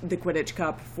lost the Quidditch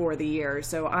Cup for the year.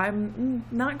 So I'm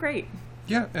not great.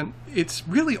 Yeah, and it's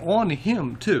really on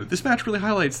him, too. This match really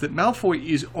highlights that Malfoy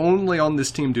is only on this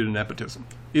team due to nepotism.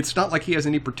 It's not like he has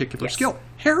any particular skill.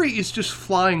 Harry is just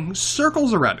flying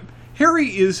circles around him. Harry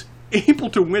is able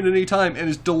to win any time and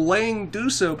is delaying do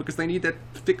so because they need that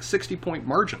 60-point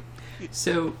margin.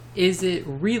 So, is it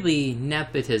really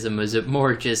nepotism? Or is it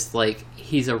more just like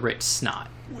he's a rich snot?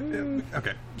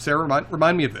 Okay, Sarah,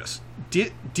 remind me of this.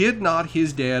 Did not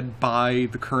his dad buy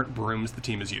the current brooms the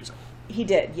team is using? He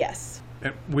did, yes.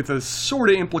 And with a sort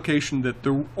of implication that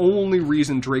the only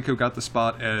reason Draco got the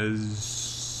spot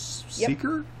as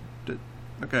Seeker,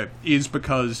 okay, is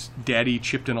because Daddy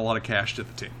chipped in a lot of cash to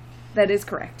the team. That is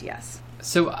correct, yes.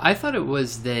 So I thought it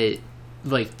was that,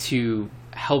 like, to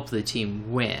help the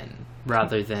team win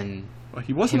rather than. Well,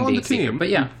 he wasn't him on the being Seeker, team, but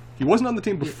yeah, he wasn't on the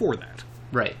team before that.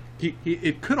 right.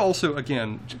 It could also,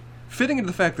 again, fitting into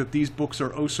the fact that these books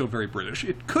are oh so very British,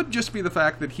 it could just be the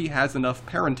fact that he has enough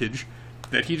parentage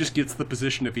that he just gets the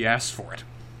position if he asks for it.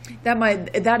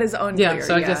 That is unclear. Yeah,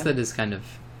 so I guess that is kind of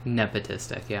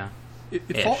nepotistic, yeah.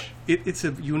 It's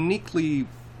a uniquely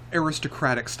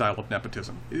aristocratic style of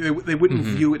nepotism. They wouldn't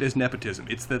view it as nepotism.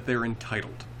 It's that they're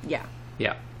entitled. Yeah.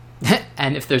 Yeah.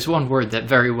 And if there's one word that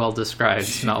very well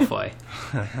describes Malfoy.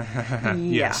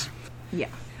 Yes. Yeah.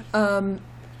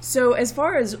 So as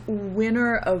far as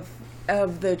winner of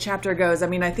the chapter goes, I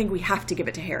mean, I think we have to give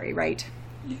it to Harry, right?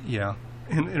 Yeah.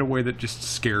 In a way that just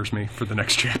scares me for the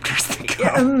next chapters.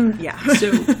 Yeah.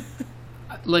 So,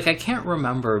 like, I can't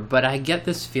remember, but I get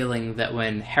this feeling that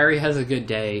when Harry has a good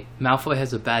day, Malfoy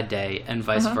has a bad day, and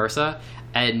vice versa,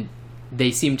 and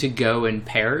they seem to go in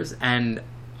pairs, and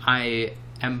I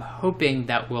am hoping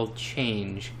that will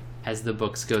change as the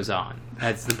books go on,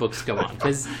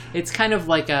 because it's kind of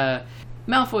like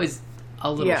Malfoy's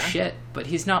a little shit, but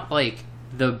he's not like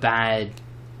the bad.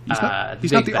 He's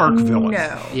not the arc villain.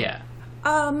 No. Yeah.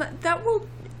 That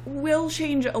will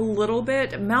change a little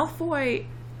bit. Malfoy,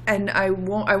 and I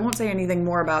won't say anything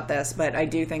more about this, but I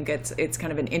do think it's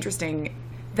kind of an interesting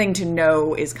thing to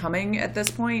know is coming at this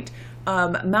point.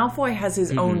 Malfoy has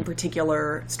his own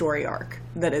particular story arc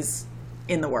that is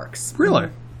in the works. Really?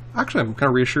 Actually, I'm kind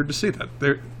of reassured to see that.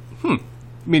 I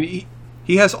mean,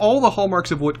 he has all the hallmarks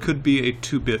of what could be a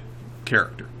 2-bit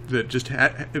character that just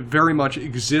very much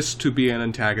exists to be an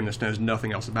antagonist and has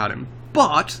nothing else about him.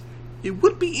 But it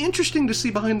would be interesting to see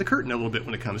behind the curtain a little bit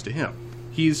when it comes to him.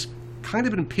 He's kind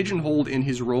of been pigeonholed in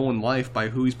his role in life by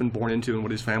who he's been born into and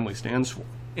what his family stands for.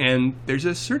 And there's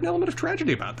a certain element of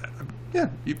tragedy about that. Yeah,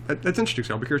 that's interesting.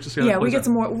 So I'll be curious to see how that plays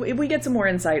out. We get some more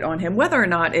insight on him, whether or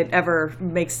not it ever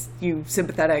makes you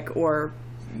sympathetic or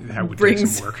that would take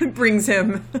some work. brings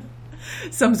him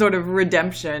some sort of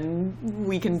redemption.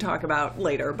 We can talk about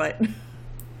later, but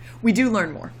we do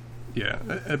learn more. Yeah,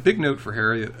 a big note for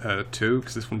Harry, too,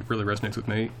 because this one really resonates with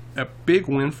me. A big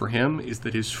win for him is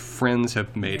that his friends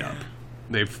have made up.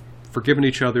 They've forgiven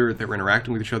each other, they're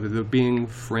interacting with each other, they're being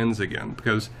friends again.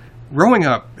 Because growing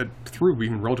up, through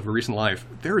even relatively recent life,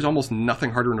 there is almost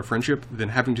nothing harder in a friendship than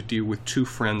having to deal with two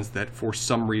friends that for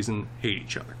some reason hate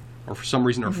each other, or for some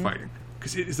reason are fighting.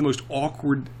 Because it is the most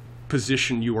awkward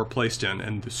position you are placed in,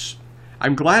 and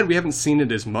I'm glad we haven't seen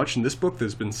it as much in this book.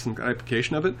 There's been some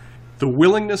application of it. The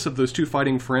willingness of those two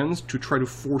fighting friends to try to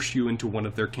force you into one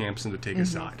of their camps and to take a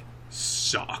side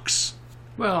sucks.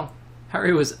 Well,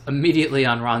 Harry was immediately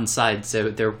on Ron's side, so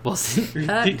there wasn't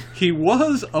that. He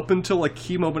was up until a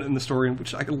key moment in the story in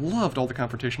which I loved all the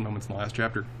confrontation moments in the last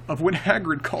chapter, of when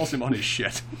Hagrid calls him on his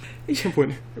shit.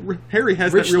 When Harry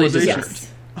has that realization.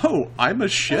 Yes. Oh, I'm a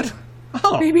shit?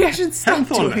 Oh, maybe I should stop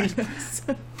doing doing this.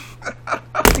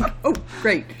 Oh,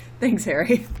 great. Thanks,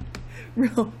 Harry.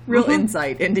 Real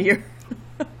insight into your...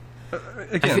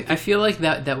 Again, I feel like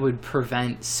that would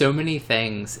prevent so many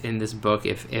things in this book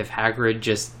if Hagrid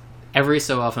just every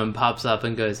so often pops up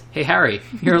and goes, "Hey, Harry,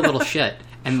 you're a little shit,"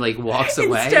 and like walks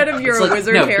away. Instead of "You're a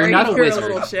wizard, no, Harry," you're not a wizard.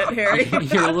 "You're a little shit, Harry."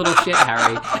 You're a little shit,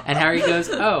 Harry. And Harry goes,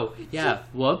 "Oh, yeah,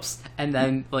 whoops," and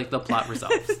then like the plot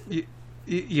resolves.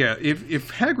 Yeah,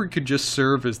 if Hagrid could just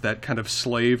serve as that kind of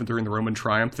slave during the Roman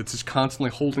triumph that's just constantly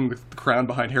holding the crown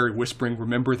behind Harry, whispering,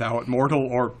 "Remember thou art mortal,"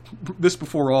 or "This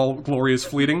before all glory is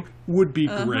fleeting," would be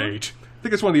great. I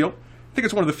think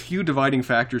it's one of the few dividing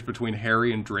factors between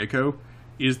Harry and Draco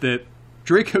is that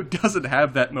Draco doesn't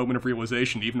have that moment of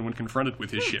realization even when confronted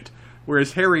with his shit.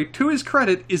 Whereas Harry, to his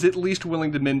credit, is at least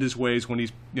willing to mend his ways when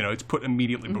he's, it's put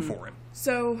immediately before him.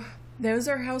 So, those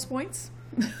are house points.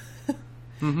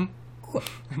 We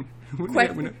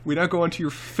now go on to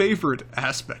your favorite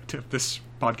aspect of this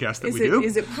podcast that we do.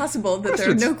 Is it possible that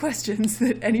there are no questions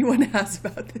that anyone has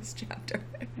about this chapter?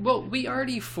 Well, we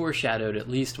already foreshadowed at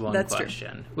least one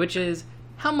question, true. Which is,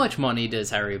 how much money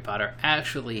does Harry Potter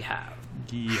actually have?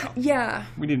 Yeah.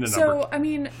 We need a number. So, I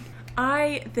mean,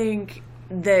 I think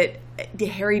that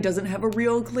Harry doesn't have a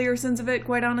real clear sense of it,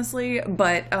 quite honestly,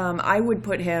 but I would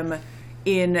put him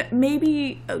in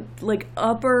maybe like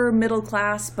upper middle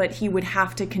class, but he would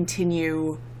have to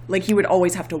continue Like, he would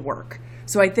always have to work.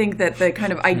 So I think that the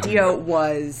kind of idea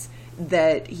was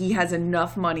that he has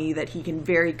enough money that he can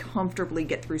very comfortably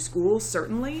get through school,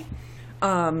 certainly.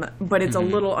 But it's a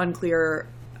little unclear.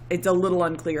 It's a little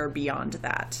unclear beyond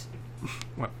that.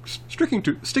 Well, sticking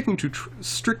to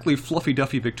strictly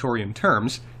fluffy-duffy Victorian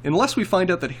terms, unless we find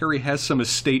out that Harry has some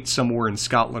estate somewhere in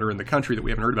Scotland or in the country that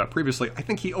we haven't heard about previously, I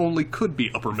think he only could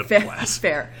be upper middle class.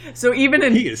 Fair. So even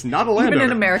in he is not a landowner. Even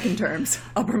in American terms,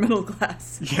 upper middle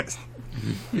class. Yes,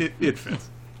 it fits.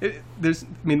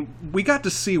 We got to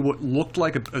see what looked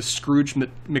like a Scrooge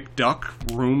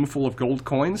McDuck room full of gold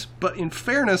coins, but in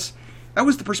fairness, that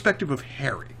was the perspective of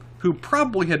Harry, who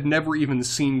probably had never even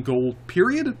seen gold,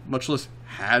 period, much less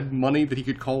had money that he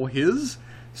could call his.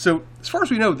 So, as far as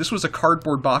we know, this was a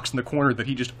cardboard box in the corner that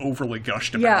he just overly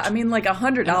gushed about. Yeah, I mean, like,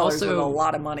 $100 was a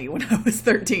lot of money when I was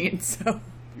 13, so...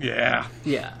 Yeah.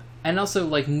 Yeah, and also,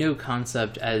 like, no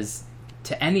concept as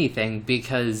to anything,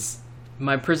 because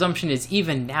my presumption is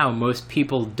even now most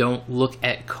people don't look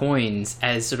at coins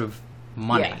as sort of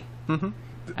money. Yeah. Mm-hmm.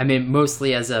 I mean,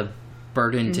 mostly as a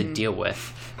burden to deal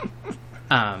with.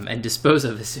 And dispose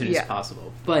of as soon as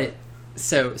possible. But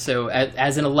so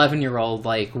as an 11-year-old,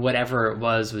 like, whatever it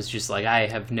was just like, I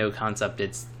have no concept.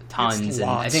 It's tons, and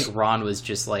I think Ron was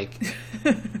just like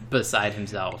beside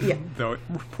himself. Yeah. Though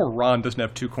poor Ron doesn't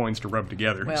have 2 coins to rub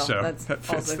together. Well, so that's that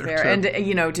fits also there fair. too.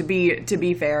 And to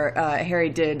be fair, Harry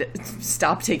did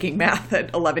stop taking math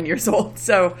at 11 years old,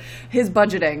 so his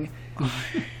budgeting,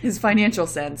 his financial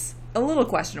sense, a little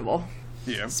questionable.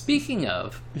 Yeah. Speaking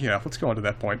of, let's go on to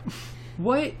that point.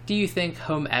 What do you think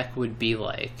home ec would be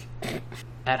like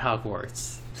at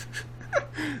Hogwarts?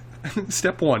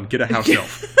 Step 1, get a house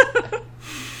elf.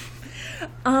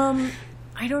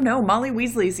 I don't know. Molly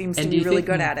Weasley seems to be really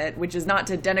good at it, which is not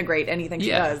to denigrate anything she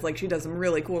does. Like, she does some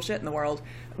really cool shit in the world.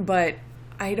 But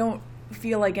I don't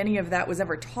feel like any of that was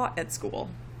ever taught at school.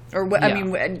 Or, I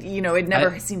mean, it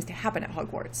never seems to happen at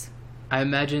Hogwarts. I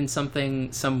imagine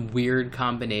some weird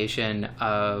combination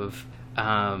of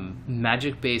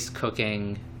magic-based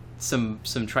cooking, some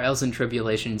trials and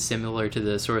tribulations similar to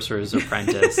the Sorcerer's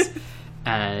Apprentice,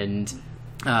 and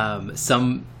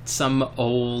some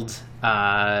old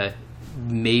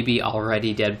maybe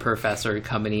already dead professor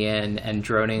coming in and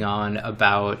droning on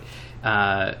about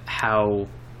how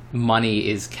money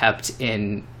is kept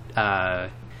in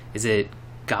is it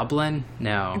Goblin?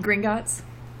 No, Gringotts.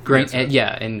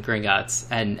 In Gringotts,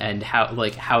 and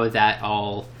how that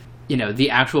all, the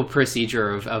actual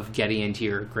procedure of getting into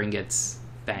your Gringotts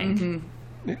bank. Mm-hmm.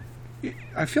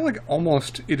 I feel like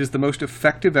almost it is the most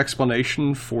effective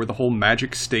explanation for the whole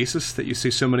magic stasis that you see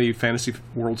so many fantasy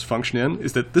worlds function in,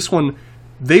 is that this one,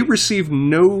 they receive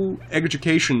no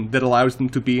education that allows them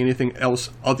to be anything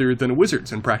else other than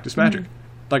wizards and practice magic.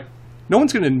 Like, no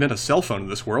one's going to invent a cell phone in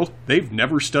this world. They've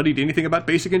never studied anything about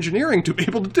basic engineering to be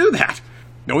able to do that.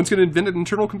 No one's going to invent an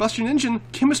internal combustion engine.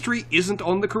 Chemistry isn't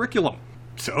on the curriculum.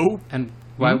 So... And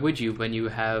why would you when you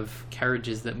have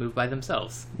carriages that move by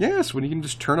themselves? Yes, when you can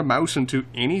just turn a mouse into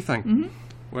anything. Mm-hmm.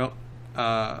 Well,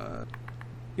 90%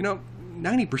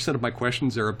 of my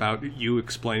questions are about you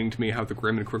explaining to me how the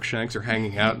Grim and Crookshanks are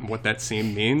hanging out and what that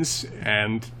scene means.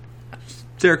 And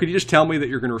Sarah, could you just tell me that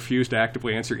you're going to refuse to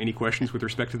actively answer any questions with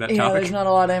respect to that topic? There's not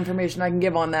a lot of information I can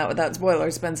give on that without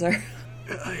spoilers, Spencer.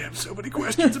 I have so many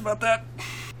questions about that.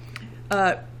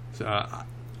 Go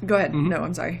ahead. No,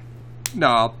 I'm sorry. No,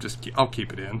 I'll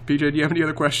keep it in. PJ, do you have any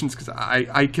other questions? Because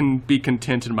I can be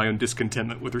content in my own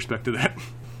discontentment with respect to that.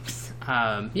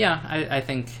 I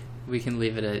think we can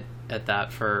leave it at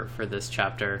that for this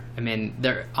chapter. I mean,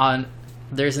 there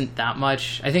isn't that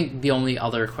much. I think the only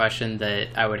other question that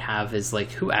I would have is,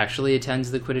 like, who actually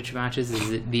attends the Quidditch matches?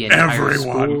 Is it the entire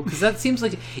school? Because that seems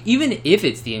like, even if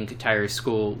it's the entire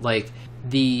school, like,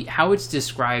 how it's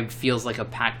described feels like a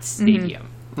packed stadium.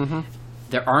 Mm-hmm.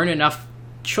 There aren't enough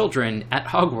children at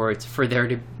Hogwarts for there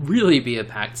to really be a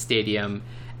packed stadium,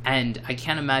 and I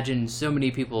can't imagine so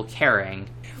many people caring.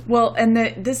 Well, and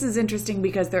this is interesting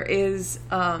because there is,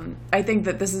 I think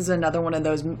that this is another one of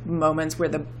those moments where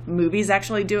the movies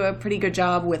actually do a pretty good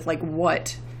job with, like,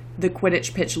 what the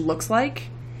Quidditch pitch looks like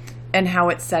and how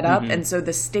it's set up. And so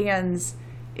the stands,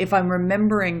 if I'm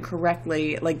remembering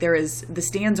correctly, like, the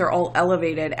stands are all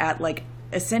elevated at, like,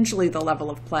 essentially the level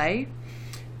of play.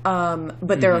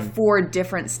 But there are 4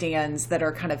 different stands that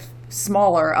are kind of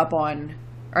smaller up on,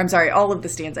 or I'm sorry, all of the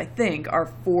stands, I think,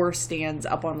 are 4 stands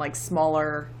up on, like,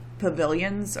 smaller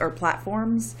pavilions or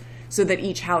platforms, so that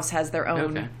each house has their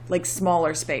own, like,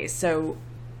 smaller space. So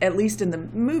at least in the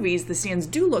movies, the stands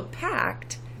do look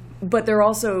packed, but they're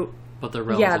also, they're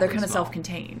relatively they're kind of small.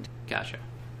 self-contained. Gotcha.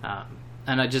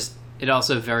 And it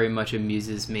also very much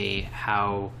amuses me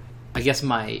how, I guess,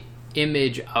 my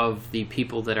image of the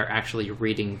people that are actually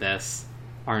reading this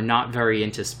are not very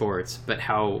into sports, but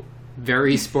how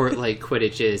very sport-like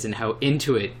Quidditch is, and how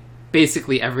into it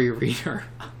basically every reader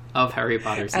of Harry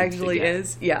Potter seems actually to get.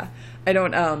 is. Yeah. I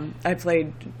don't, I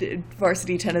played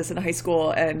varsity tennis in high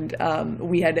school, and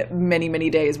we had many, many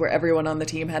days where everyone on the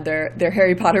team had their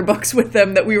Harry Potter books with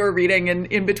them that we were reading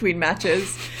in between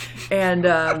matches. And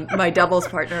my doubles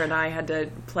partner and I had to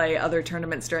play other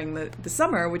tournaments during the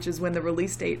summer, which is when the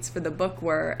release dates for the book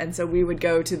were. And so we would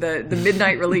go to the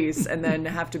midnight release and then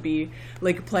have to be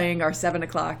like playing our 7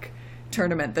 o'clock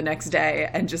tournament the next day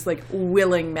and just like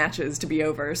willing matches to be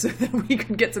over so that we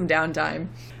could get some downtime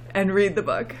and read the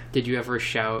book. Did you ever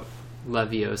shout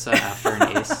Leviosa after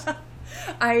an ace?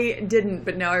 I didn't,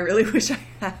 but now I really wish I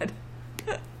had.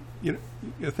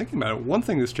 Thinking about it, one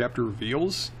thing this chapter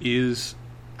reveals is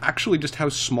actually just how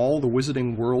small the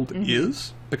Wizarding World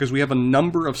is, because we have a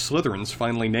number of Slytherins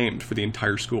finally named for the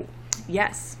entire school.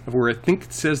 Yes. Where I think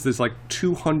it says there's like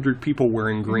 200 people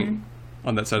wearing green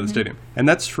on that side of the stadium. And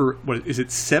that's for, what is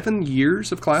it, 7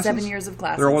 years of classes? 7 years of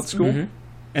classes. They're all at school?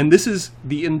 And this is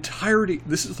the entirety,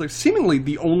 this is like seemingly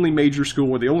the only major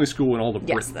school or the only school in all of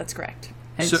Britain. Yes, that's correct.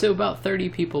 And so about 30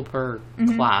 people per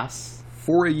class.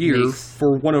 For a year,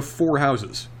 for one of 4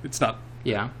 houses. It's not...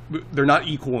 Yeah. They're not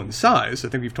equal in size. I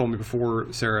think you've told me before,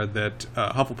 Sarah, that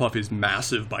Hufflepuff is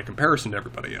massive by comparison to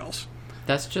everybody else.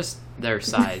 That's just their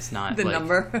size, not the like,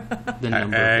 number. The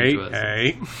number of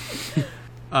Hey.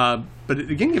 But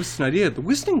it again gives us an idea. The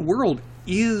Wizarding World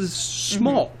is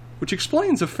small, which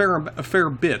explains a fair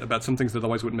bit about some things that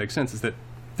otherwise wouldn't make sense, is that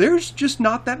there's just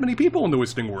not that many people in the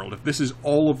Wizarding World if this is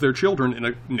all of their children in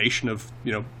a nation of,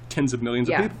 tens of millions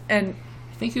of people. And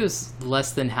I think it was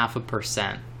less than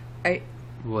 0.5%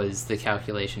 was the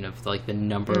calculation of like the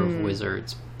number of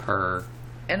wizards per.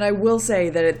 And I will say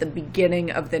that at the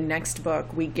beginning of the next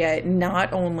book, we get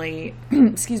not only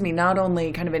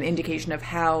kind of an indication of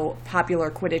how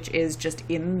popular Quidditch is just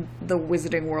in the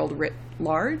Wizarding World writ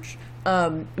large,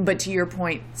 but to your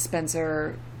point,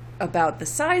 Spencer, about the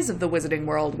size of the Wizarding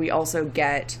World, we also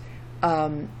get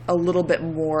a little bit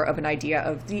more of an idea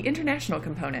of the international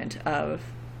component of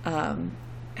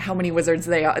how many wizards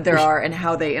there are and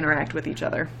how they interact with each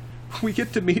other. We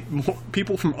get to meet more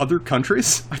people from other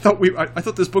countries. I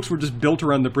thought these books were just built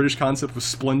around the British concept of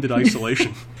splendid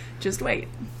isolation. Just wait.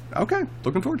 Okay,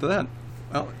 looking forward to that.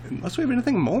 Well, unless we have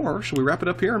anything more, shall we wrap it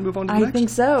up here and move on to the next? I think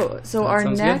so. So our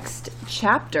sounds next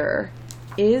chapter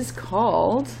is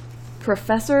called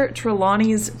Professor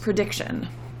Trelawney's Prediction.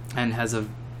 And has a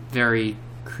very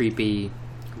creepy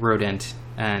rodent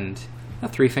and a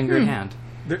 3-fingered hand.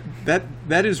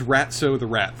 That is Ratso the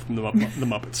rat from the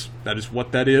Muppets. That is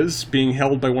what that is, being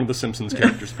held by one of the Simpsons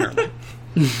characters, apparently.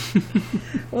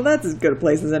 Well, that's as good a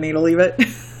place as any to leave it.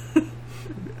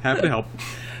 Happy to help.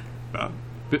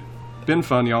 Been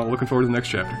fun, y'all. Looking forward to the next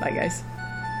chapter. Bye, guys.